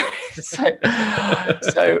 Yeah, I know.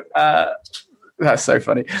 So that's so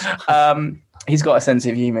funny. He's got a sense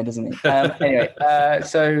of humor, doesn't he? Anyway,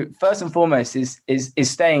 so first and foremost is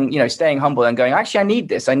staying humble and going, actually, I need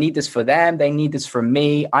this. I need this for them. They need this for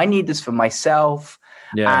me. I need this for myself.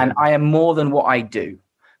 Yeah. And I am more than what I do.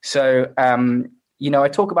 So, I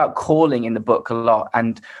talk about calling in the book a lot,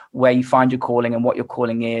 and where you find your calling and what your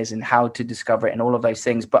calling is and how to discover it and all of those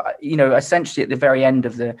things. But, essentially at the very end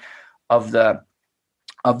of the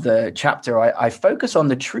chapter, I focus on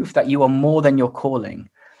the truth that you are more than your calling.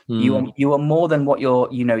 You are more than what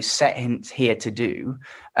you're set in here to do.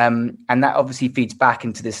 And that obviously feeds back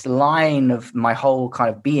into this line of my whole kind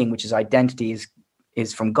of being, which is identity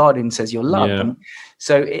is from God and says you're loved. Yeah.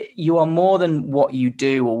 So you are more than what you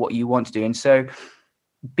do or what you want to do. And so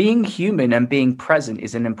being human and being present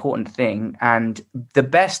is an important thing. And the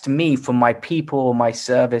best me for my people or my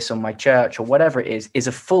service or my church or whatever it is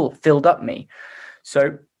a full filled up me.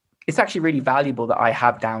 So it's actually really valuable that I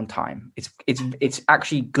have downtime. It's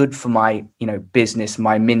actually good for my, business,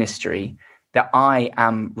 my ministry, that I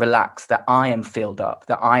am relaxed, that I am filled up,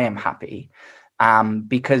 that I am happy.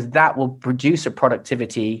 Because that will produce a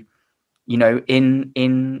productivity,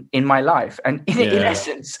 in my life. And in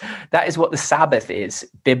essence, that is what the Sabbath is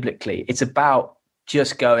biblically. It's about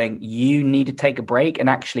just going, you need to take a break. And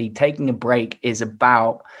actually taking a break is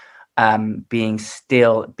about being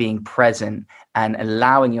still, being present, and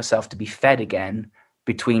allowing yourself to be fed again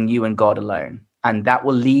between you and God alone. And that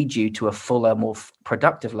will lead you to a fuller, more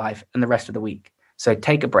productive life in the rest of the week. So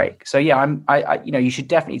take a break. So yeah, you should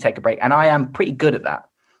definitely take a break. And I am pretty good at that.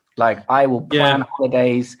 Like I will plan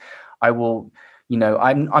holidays. I will,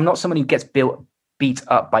 I'm not someone who gets beat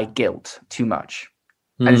up by guilt too much.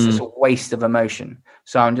 And it's just a waste of emotion.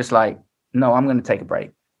 So I'm just like, no, I'm going to take a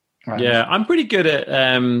break. Right? Yeah, I'm pretty good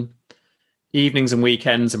at evenings and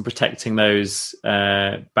weekends and protecting those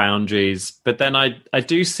boundaries. But then I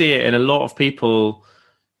do see it in a lot of people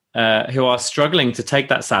who are struggling to take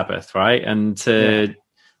that Sabbath, right? And to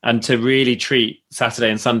really treat Saturday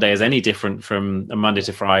and Sunday as any different from a Monday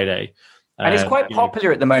to Friday. And it's quite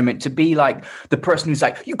popular at the moment to be like the person who's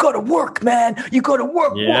like, you got to work, man. You got to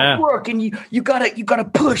work, work. And you got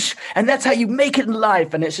to push. And that's how you make it in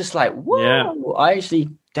life. And it's just like, whoa, I actually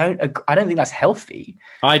I don't think that's healthy.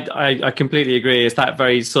 I completely agree. It's that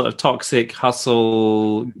very sort of toxic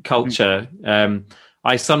hustle culture.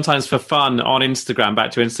 I sometimes, for fun, on Instagram, back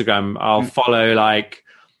to Instagram, I'll follow like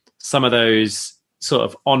some of those sort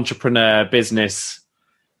of entrepreneur business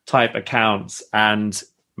type accounts. And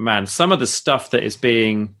man, some of the stuff that is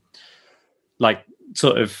being like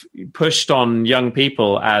sort of pushed on young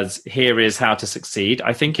people as here is how to succeed,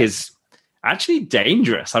 I think is actually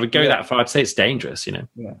dangerous. I would go that far. I'd say it's dangerous,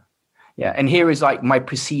 Yeah. And here is like my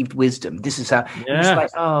perceived wisdom. This is how it's like,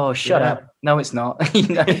 oh, shut up. No, it's not.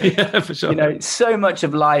 For sure. So much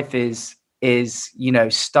of life is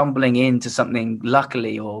stumbling into something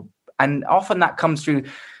luckily, and often that comes through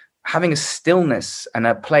having a stillness and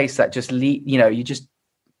a place that just you just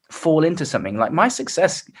fall into something. Like my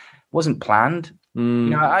success wasn't planned.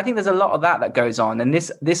 I think there's a lot of that goes on. And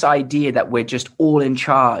this idea that we're just all in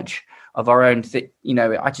charge of our own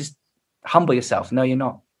I just humble yourself. No, you're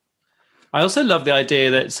not. I also love the idea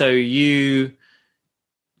that so you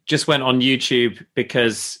just went on YouTube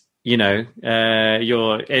because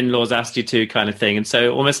your in-laws asked you to, kind of thing, and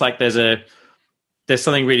so almost like there's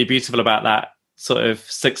something really beautiful about that sort of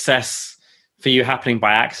success for you happening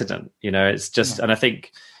by accident. It's just, and I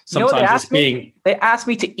think sometimes they asked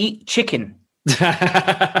me to eat chicken.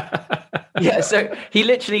 Yeah, so he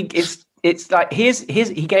literally it's like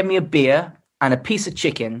he gave me a beer and a piece of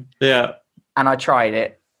chicken. Yeah, and I tried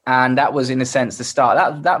it. And that was, in a sense, the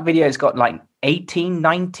start. That video's got like 19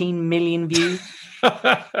 million views.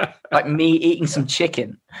 Like me eating some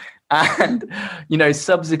chicken. And,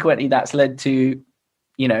 subsequently that's led to,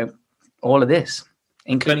 all of this.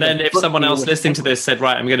 But then if someone else listening to this said,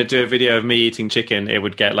 right, I'm going to do a video of me eating chicken, it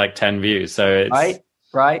would get like 10 views. So it's...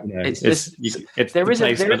 Right. There is a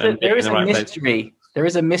mystery. There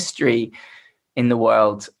is a mystery in the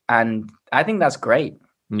world. And I think that's great.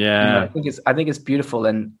 Yeah, I think it's beautiful,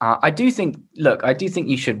 and I do think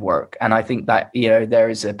you should work, and I think that there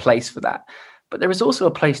is a place for that, but there is also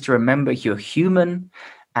a place to remember you're human,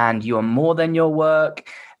 and you're more than your work,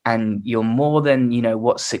 and you're more than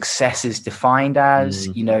what success is defined as.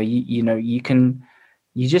 It's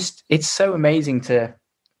so amazing to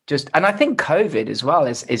just, and I think COVID as well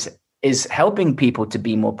is is helping people to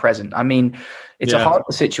be more present. I mean, it's a hard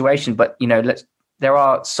situation, but there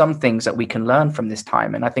are some things that we can learn from this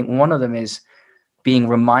time. And I think one of them is being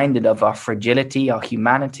reminded of our fragility, our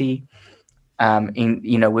humanity. Our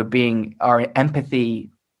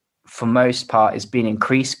empathy for most part is being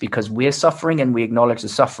increased because we're suffering, and we acknowledge the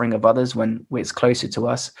suffering of others when it's closer to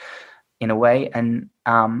us in a way. And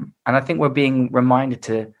I think we're being reminded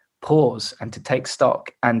to pause and to take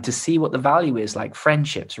stock and to see what the value is, like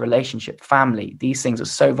friendships, relationship, family. These things are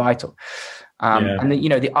so vital. And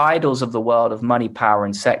the idols of the world of money, power,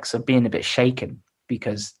 and sex are being a bit shaken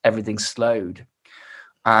because everything's slowed.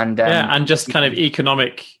 And and just kind of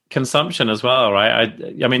economic consumption as well, right?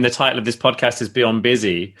 I mean, the title of this podcast is Beyond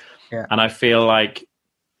Busy, and I feel like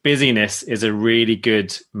busyness is a really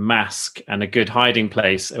good mask and a good hiding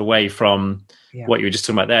place away from what you were just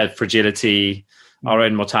talking about there, fragility, our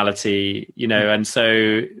own mortality, and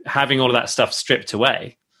so having all of that stuff stripped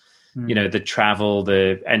away, the travel,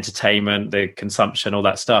 the entertainment, the consumption, all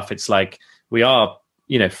that stuff, it's like we are,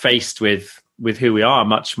 faced with who we are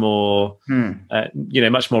much more,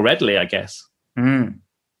 much more readily, I guess.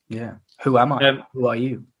 Yeah. Who am I? Who are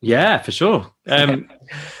you? Yeah, for sure.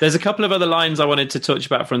 There's a couple of other lines I wanted to touch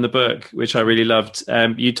about from the book, which I really loved.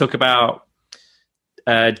 You talk about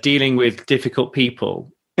dealing with difficult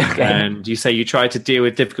people. And you say you try to deal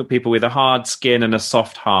with difficult people with a hard skin and a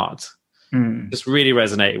soft heart. Just really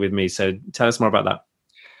resonated with me. So tell us more about that.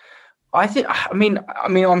 I mean,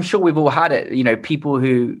 I'm sure we've all had it, people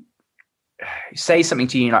who say something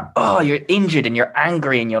to you, like, oh, you're injured and you're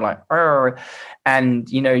angry and you're like, oh, and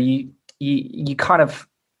you kind of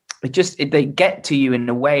they get to you in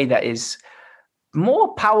a way that is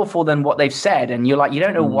more powerful than what they've said, and you're like, you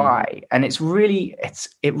don't know why, and it really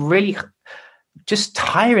just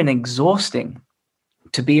tiring and exhausting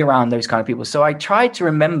to be around those kind of people. So I try to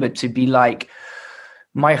remember to be like,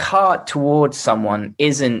 my heart towards someone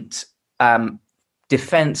isn't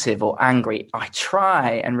defensive or angry. I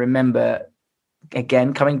try and remember,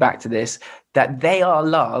 again, coming back to this, that they are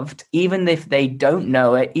loved, even if they don't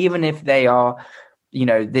know it, even if they are,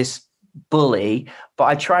 this bully. But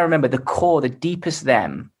I try to remember the core, the deepest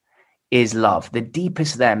them is love. The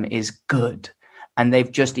deepest them is good. And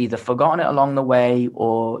they've just either forgotten it along the way,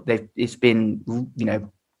 or it's been,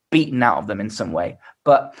 beaten out of them in some way.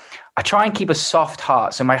 But I try and keep a soft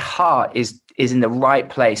heart. So my heart is in the right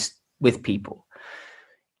place with people.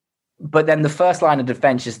 But then the first line of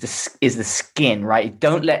defense is the skin, right?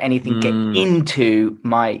 Don't let anything get into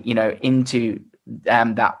my,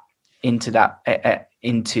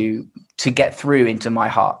 to get through into my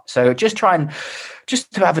heart. So just to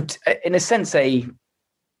have in a sense,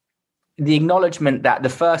 the acknowledgement that the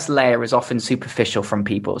first layer is often superficial from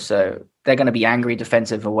people. So they're going to be angry,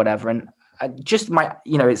 defensive, or whatever. And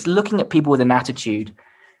it's looking at people with an attitude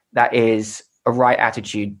that is a right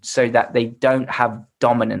attitude, so that they don't have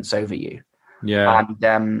dominance over you. Yeah.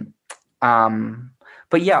 And,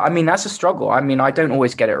 but yeah, I mean, that's a struggle. I mean, I don't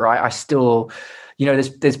always get it right. I still,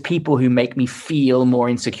 there's people who make me feel more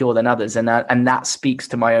insecure than others. And that speaks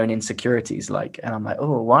to my own insecurities. And I'm like,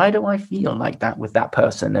 oh, why do I feel like that with that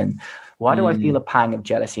person? And why do I feel a pang of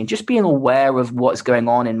jealousy? And just being aware of what's going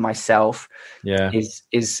on in myself is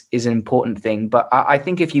an important thing. But I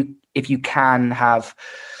think if you can have,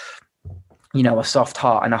 a soft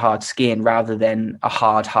heart and a hard skin, rather than a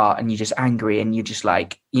hard heart and you're just angry and you're just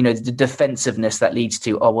like, the defensiveness that leads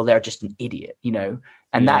to, oh, well, they're just an idiot,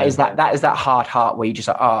 and that is that hard heart where you just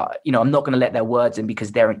like, I'm not going to let their words in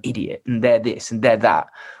because they're an idiot and they're this and they're that.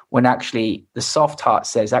 When actually the soft heart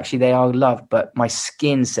says, actually, they are loved, but my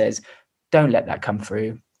skin says, don't let that come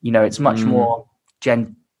through. It's much more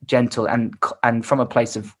gentle and from a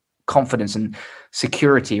place of confidence and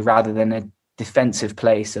security, rather than a defensive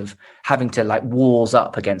place of having to walls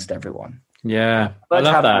up against everyone. Yeah, I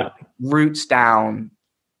love that. Roots down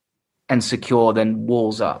and secure, then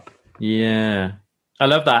walls up. Yeah, I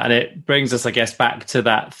love that. And it brings us, I guess, back to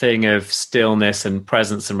that thing of stillness and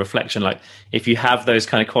presence and reflection. If you have those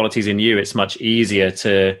kind of qualities in you, it's much easier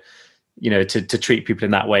to treat people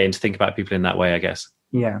in that way and to think about people in that way, I guess.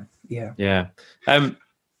 Yeah.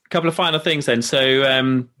 Couple of final things then. So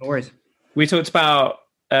no worries. We talked about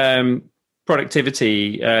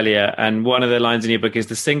productivity earlier, and one of the lines in your book is,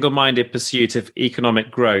 the single-minded pursuit of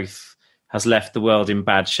economic growth has left the world in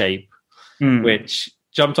bad shape, which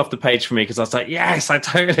jumped off the page for me because I was like, yes, I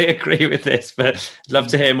totally agree with this, but I'd love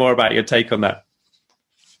to hear more about your take on that.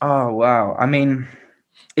 Oh, wow. I mean,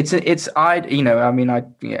 I get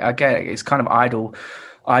it. It's kind of idol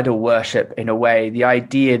worship in a way. The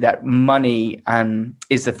idea that money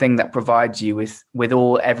is the thing that provides you with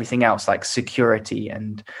everything else, like security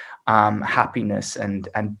and happiness and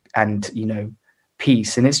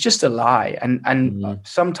peace. And it's just a lie. And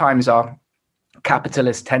sometimes our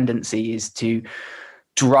capitalist tendency is to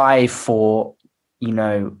drive for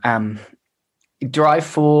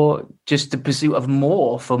just the pursuit of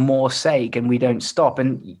more for more sake, and we don't stop.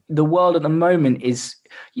 And the world at the moment is,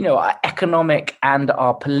 our economic and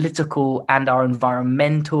our political and our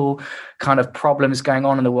environmental kind of problems going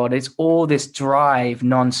on in the world. It's all this drive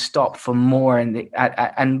nonstop for more,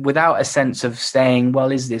 and without a sense of saying,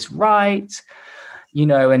 well, is this right?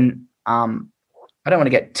 And I don't want to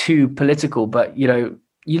get too political, but you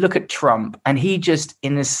look at Trump, and he just,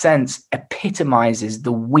 in a sense, epitomizes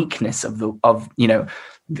the weakness of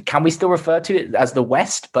can we still refer to it as the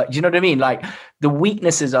West? But do you know what I mean? Like the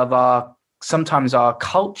weaknesses of sometimes our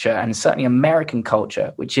culture, and certainly American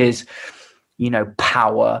culture, which is,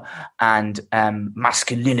 power and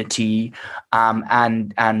masculinity,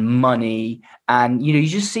 and money. And, you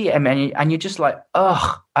just see it, and you're just like,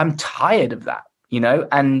 oh, I'm tired of that,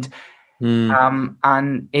 and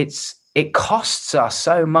it costs us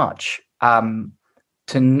so much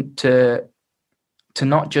to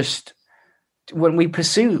not just, when we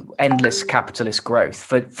pursue endless capitalist growth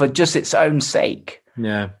for just its own sake.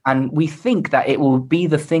 Yeah. And we think that it will be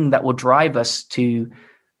the thing that will drive us to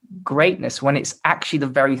greatness, when it's actually the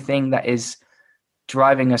very thing that is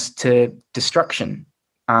driving us to destruction.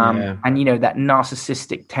 And, that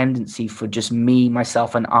narcissistic tendency for just me,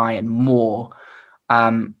 myself, and I, and more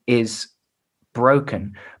is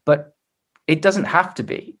broken. But it doesn't have to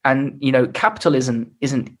be. And, capitalism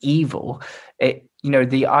isn't evil.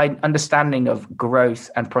 The understanding of growth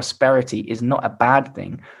and prosperity is not a bad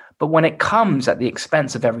thing. But when it comes at the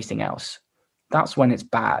expense of everything else, that's when it's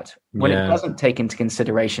bad. When it doesn't take into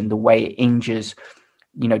consideration the way it injures,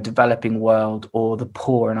 developing world or the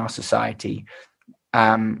poor in our society.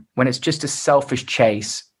 When it's just a selfish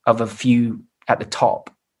chase of a few at the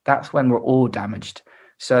top, that's when we're all damaged.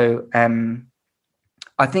 So,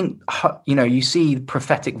 I think, you see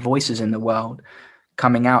prophetic voices in the world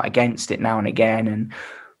coming out against it now and again. And,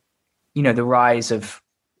 the rise of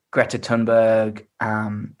Greta Thunberg,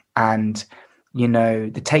 and,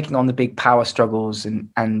 the taking on the big power struggles and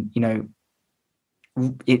a kind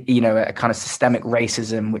of systemic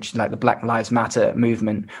racism, which like the Black Lives Matter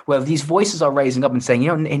movement, where these voices are raising up and saying,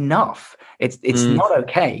 enough. It's not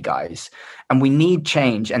okay, guys. And we need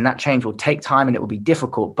change, and that change will take time and it will be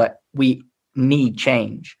difficult, but we need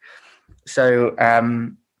change. So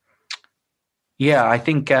I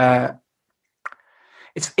think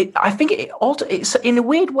it's in a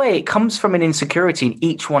weird way, it comes from an insecurity in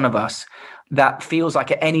each one of us that feels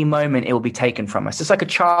like at any moment it will be taken from us. It's like a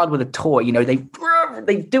child with a toy.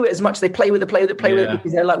 They do it as much, they play with it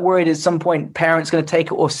because they're like worried at some point parents going to take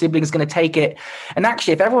it or siblings going to take it. And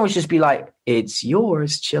actually, if everyone would just be like, it's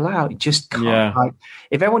yours, chill out, you just can't. Like,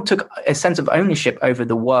 if everyone took a sense of ownership over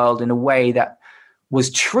the world in a way that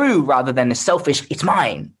was true rather than a selfish, it's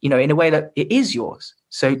mine, in a way that it is yours.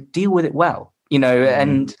 So deal with it well,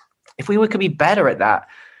 and if we could be better at that,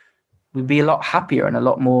 we'd be a lot happier and a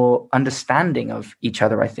lot more understanding of each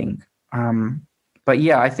other, I think. But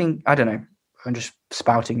I think, I don't know, I'm just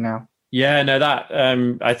spouting now. Yeah, no, that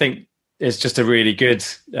I think is just a really good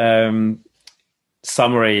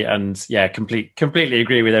summary, and completely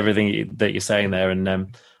agree with everything that you're saying there.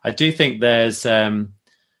 And I do think there's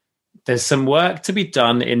some work to be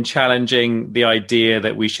done in challenging the idea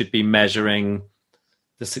that we should be measuring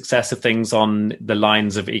the success of things on the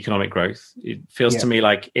lines of economic growth. It feels to me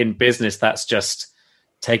like in business, that's just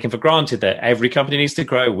taken for granted that every company needs to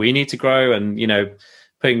grow. We need to grow, and,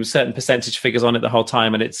 putting certain percentage figures on it the whole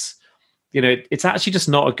time. And it's, it's actually just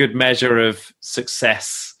not a good measure of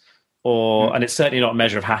success and it's certainly not a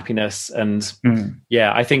measure of happiness. And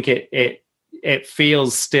I think it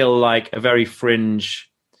feels still like a very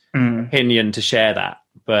fringe opinion to share that.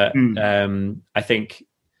 But I think,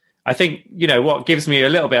 what gives me a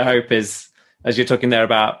little bit of hope is, as you're talking there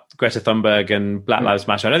about Greta Thunberg and Black Lives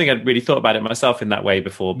Matter, I don't think I'd really thought about it myself in that way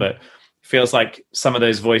before, but it feels like some of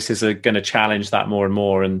those voices are going to challenge that more and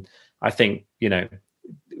more. And I think,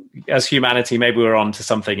 as humanity, maybe we're on to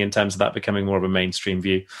something in terms of that becoming more of a mainstream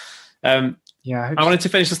view. I wanted to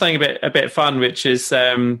finish with something a bit fun, which is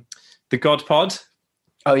the God Pod.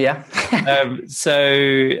 Oh, yeah.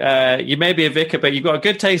 So you may be a vicar, but you've got a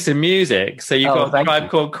good taste in music. So you've got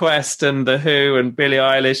Tribe Called Quest and The Who and Billie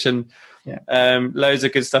Eilish and loads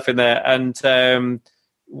of good stuff in there. And so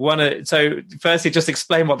firstly, just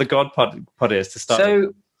explain what the God Pod is to start.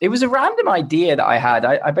 So it was a random idea that I had.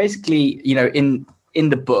 I basically, in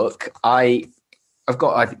the book, I've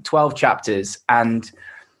got, I think, 12 chapters. And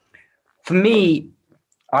for me,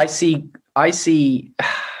 I see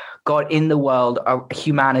God in the world, our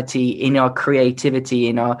humanity, in our creativity,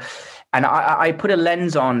 and I put a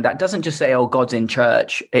lens on that doesn't just say, oh, God's in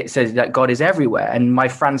church. It says that God is everywhere. And my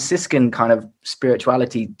Franciscan kind of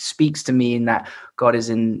spirituality speaks to me in that God is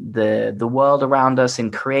in the world around us,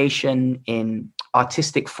 in creation, in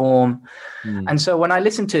artistic form. And so when I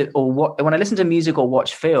listen to music or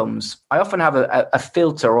watch films, I often have a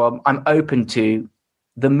filter, or I'm open to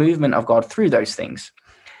the movement of God through those things.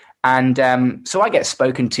 And so I get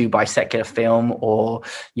spoken to by secular film or,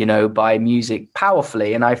 by music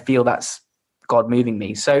powerfully. And I feel that's God moving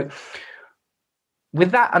me. So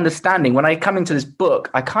with that understanding, when I come into this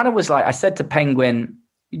book, I kind of was like, I said to Penguin,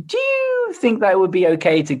 do you think that it would be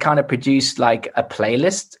okay to kind of produce like a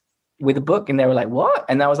playlist with a book? And they were like, what?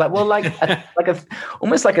 And I was like, well,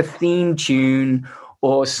 almost like a theme tune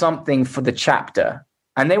or something for the chapter.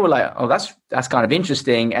 And they were like, oh, that's kind of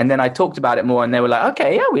interesting. And then I talked about it more and they were like,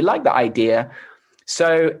 okay, yeah, we like the idea.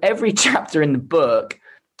 So every chapter in the book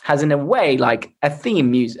has, in a way, like a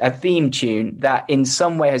theme tune that in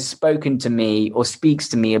some way has spoken to me or speaks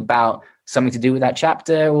to me about something to do with that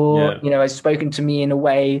chapter, or, has spoken to me in a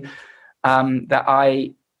way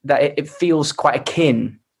that it feels quite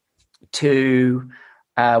akin to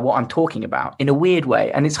what I'm talking about in a weird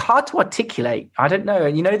way. And it's hard to articulate. I don't know.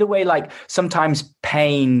 And the way like sometimes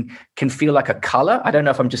pain can feel like a color. I don't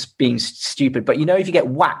know if I'm just being stupid, but if you get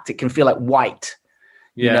whacked, it can feel like white.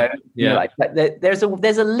 There's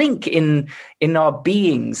a link in our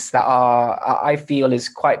beings that I feel is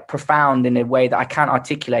quite profound in a way that I can't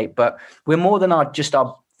articulate, but we're more than our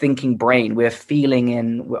thinking brain. We're feeling,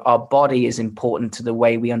 and our body is important to the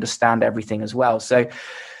way we understand everything as well. So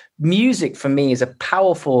music for me is a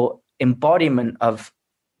powerful embodiment of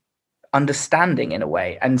understanding in a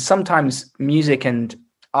way. And sometimes music and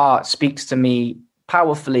art speaks to me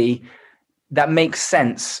powerfully that makes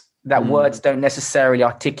sense, that words don't necessarily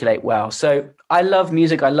articulate well. So I love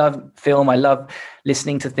music. I love film. I love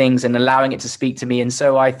listening to things and allowing it to speak to me. And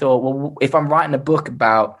so I thought, well, if I'm writing a book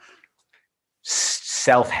about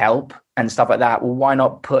self-help and stuff like that, well, why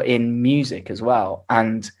not put in music as well?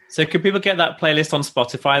 And so could people get that playlist on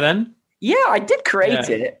Spotify then? Yeah, I did create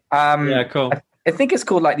it. Cool. I think it's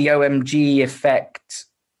called like the OMG Effect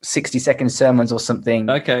 60-second sermons or something.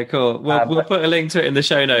 Okay, cool. We'll put a link to it in the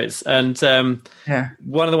show notes. And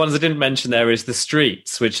one of the ones I didn't mention there is The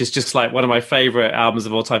Streets, which is just like one of my favorite albums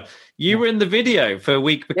of all time. You were in the video for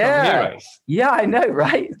Week Become Heroes. Yeah, I know,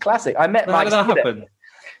 right? Classic. I met Mike. How did that happen?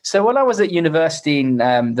 So when I was at university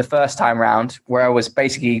the first time round, where I was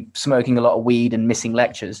basically smoking a lot of weed and missing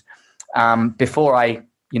lectures, before I,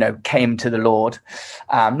 came to the Lord,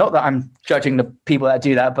 not that I'm judging the people that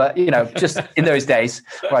do that, but, just in those days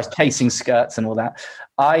where I was chasing skirts and all that,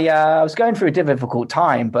 I was going through a difficult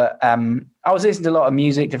time, but I was listening to a lot of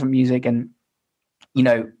music, different music. And,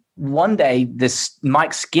 one day this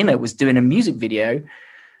Mike Skinner was doing a music video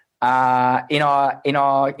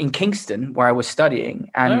in Kingston, where I was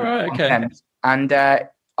studying, and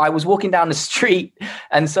I was walking down the street,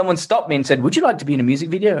 and someone stopped me and said, "Would you like to be in a music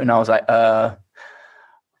video?" And I was like,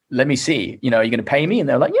 "Let me see. Are you going to pay me?" And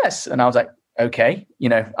they're like, "Yes." And I was like, "Okay.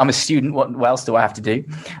 I'm a student. What else do I have to do?"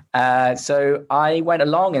 So I went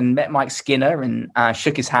along and met Mike Skinner and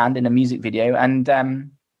shook his hand in a music video, and I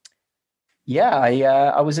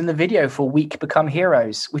was in the video for Week Become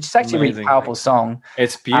Heroes, which is actually a really powerful song.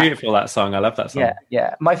 It's beautiful, that song. I love that song.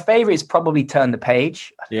 Yeah. My favorite is probably Turn the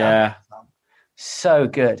Page. Yeah. So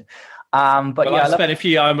good. I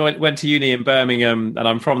went to uni in Birmingham, and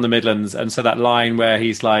I'm from the Midlands. And so that line where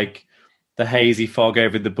he's like, the hazy fog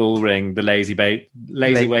over the bull ring, the lazy ways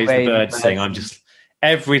the birds sing. I'm just...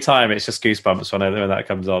 Every time it's just goosebumps when that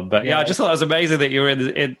comes on. But I just thought it was amazing that you were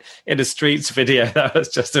in the Streets video. That was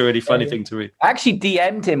just a really funny thing to read. I actually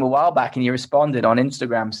DM'd him a while back and he responded on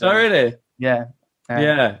Instagram. So. Oh, really? Yeah.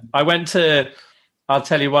 I went to, I'll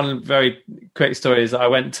tell you one very quick story.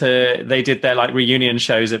 They did their like reunion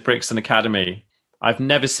shows at Brixton Academy. I've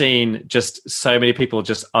never seen just so many people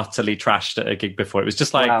just utterly trashed at a gig before. It was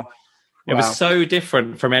just like, It was so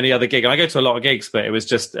different from any other gig. And I go to a lot of gigs, but it was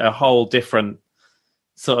just a whole different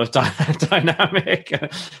sort of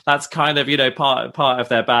dynamic. That's kind of part of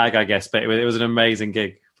their bag, I guess, but it was an amazing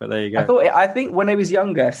gig. But there you go. I think when I was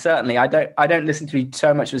younger, certainly I don't listen to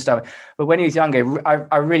so much of the stuff, but when he was younger,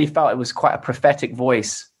 I really felt it was quite a prophetic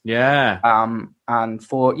voice. And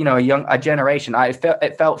for a generation,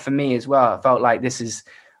 it felt for me as well. I felt like this is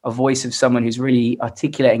a voice of someone who's really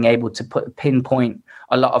articulating, able to pinpoint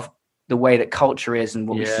a lot of the way that culture is and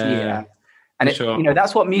what we see it. And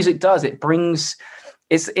that's what music does. It brings.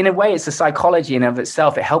 It's in a way, it's a psychology in and of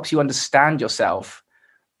itself. It helps you understand yourself.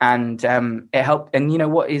 And it helped. And you know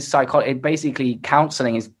what is psychology? Basically,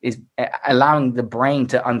 counseling is allowing the brain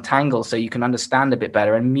to untangle so you can understand a bit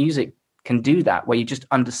better. And music can do that, where you just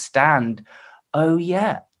understand, oh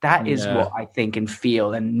yeah, that is what I think and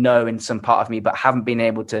feel and know in some part of me, but haven't been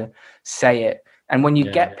able to say it. And when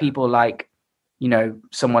you get people like, you know,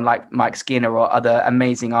 someone like Mike Skinner or other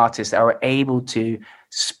amazing artists that are able to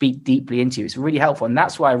speak deeply into you, it's really helpful. And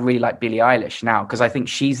that's why I really like Billie Eilish now, because I think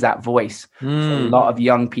she's that voice for a lot of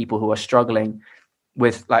young people who are struggling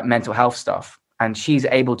with like mental health stuff. And she's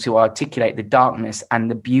able to articulate the darkness and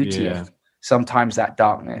the beauty of sometimes that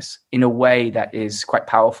darkness in a way that is quite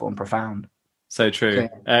powerful and profound. So true.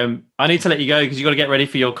 I need to let you go because you've got to get ready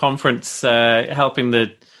for your conference, helping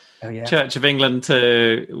the Church of England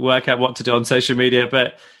to work out what to do on social media.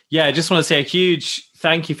 But yeah, I just want to say a huge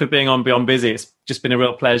thank you for being on Beyond Busy. It's just been a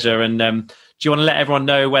real pleasure. And do you want to let everyone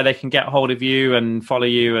know where they can get hold of you and follow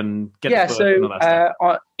you and get the book and all that stuff?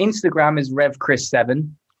 On Instagram is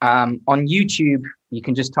RevChris7. On YouTube, you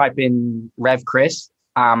can just type in RevChris,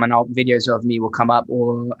 and our videos of me will come up.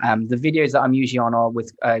 Or the videos that I'm usually on are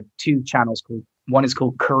with two channels. One is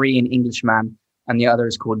called Korean Englishman, and the other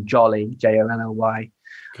is called Jolly, Jolly.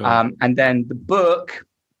 Cool. And then the book,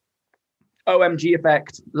 OMG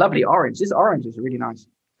Effect, lovely orange. This orange is really nice.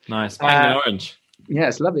 Nice, orange. Yeah,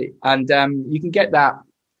 it's lovely. And you can get that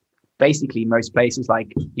basically most places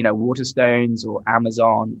like, you know, Waterstones or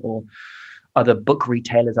Amazon or other book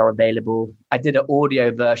retailers are available. I did an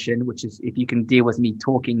audio version, which is if you can deal with me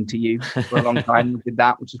talking to you for a long time. We did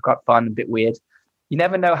that, which is quite fun, a bit weird. You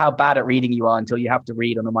never know how bad at reading you are until you have to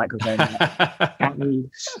read on a microphone. Can't read.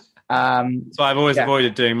 So I've always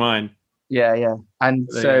avoided doing mine. Yeah. And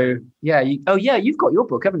you've got your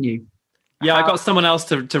book, haven't you? Yeah, I got someone else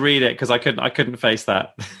to read it because I couldn't face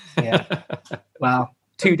that. Yeah. Wow.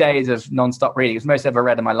 2 days of non-stop reading. It's the most I've ever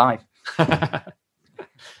read in my life.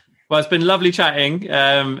 Well, it's been lovely chatting.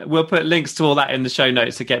 We'll put links to all that in the show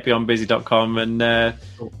notes at getbeyondbusy.com. And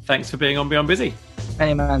thanks for being on Beyond Busy.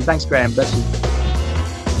 Hey, man. Thanks, Graham. Bless you.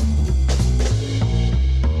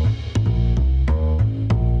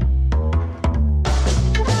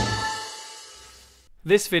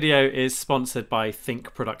 This video is sponsored by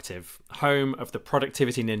Think Productive, home of the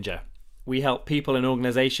Productivity Ninja. We help people and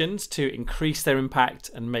organizations to increase their impact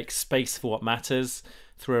and make space for what matters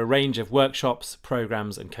through a range of workshops,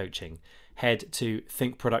 programs, and coaching. Head to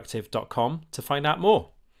thinkproductive.com to find out more.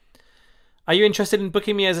 Are you interested in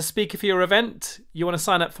booking me as a speaker for your event? You want to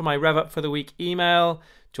sign up for my Rev Up for the Week email?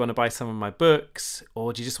 Do you want to buy some of my books?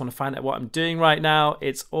 Or do you just want to find out what I'm doing right now?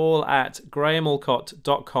 It's all at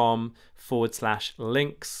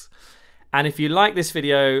grahamallcott.com/links. And if you like this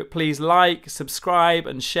video, please like, subscribe,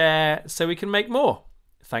 and share so we can make more.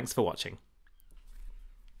 Thanks for watching.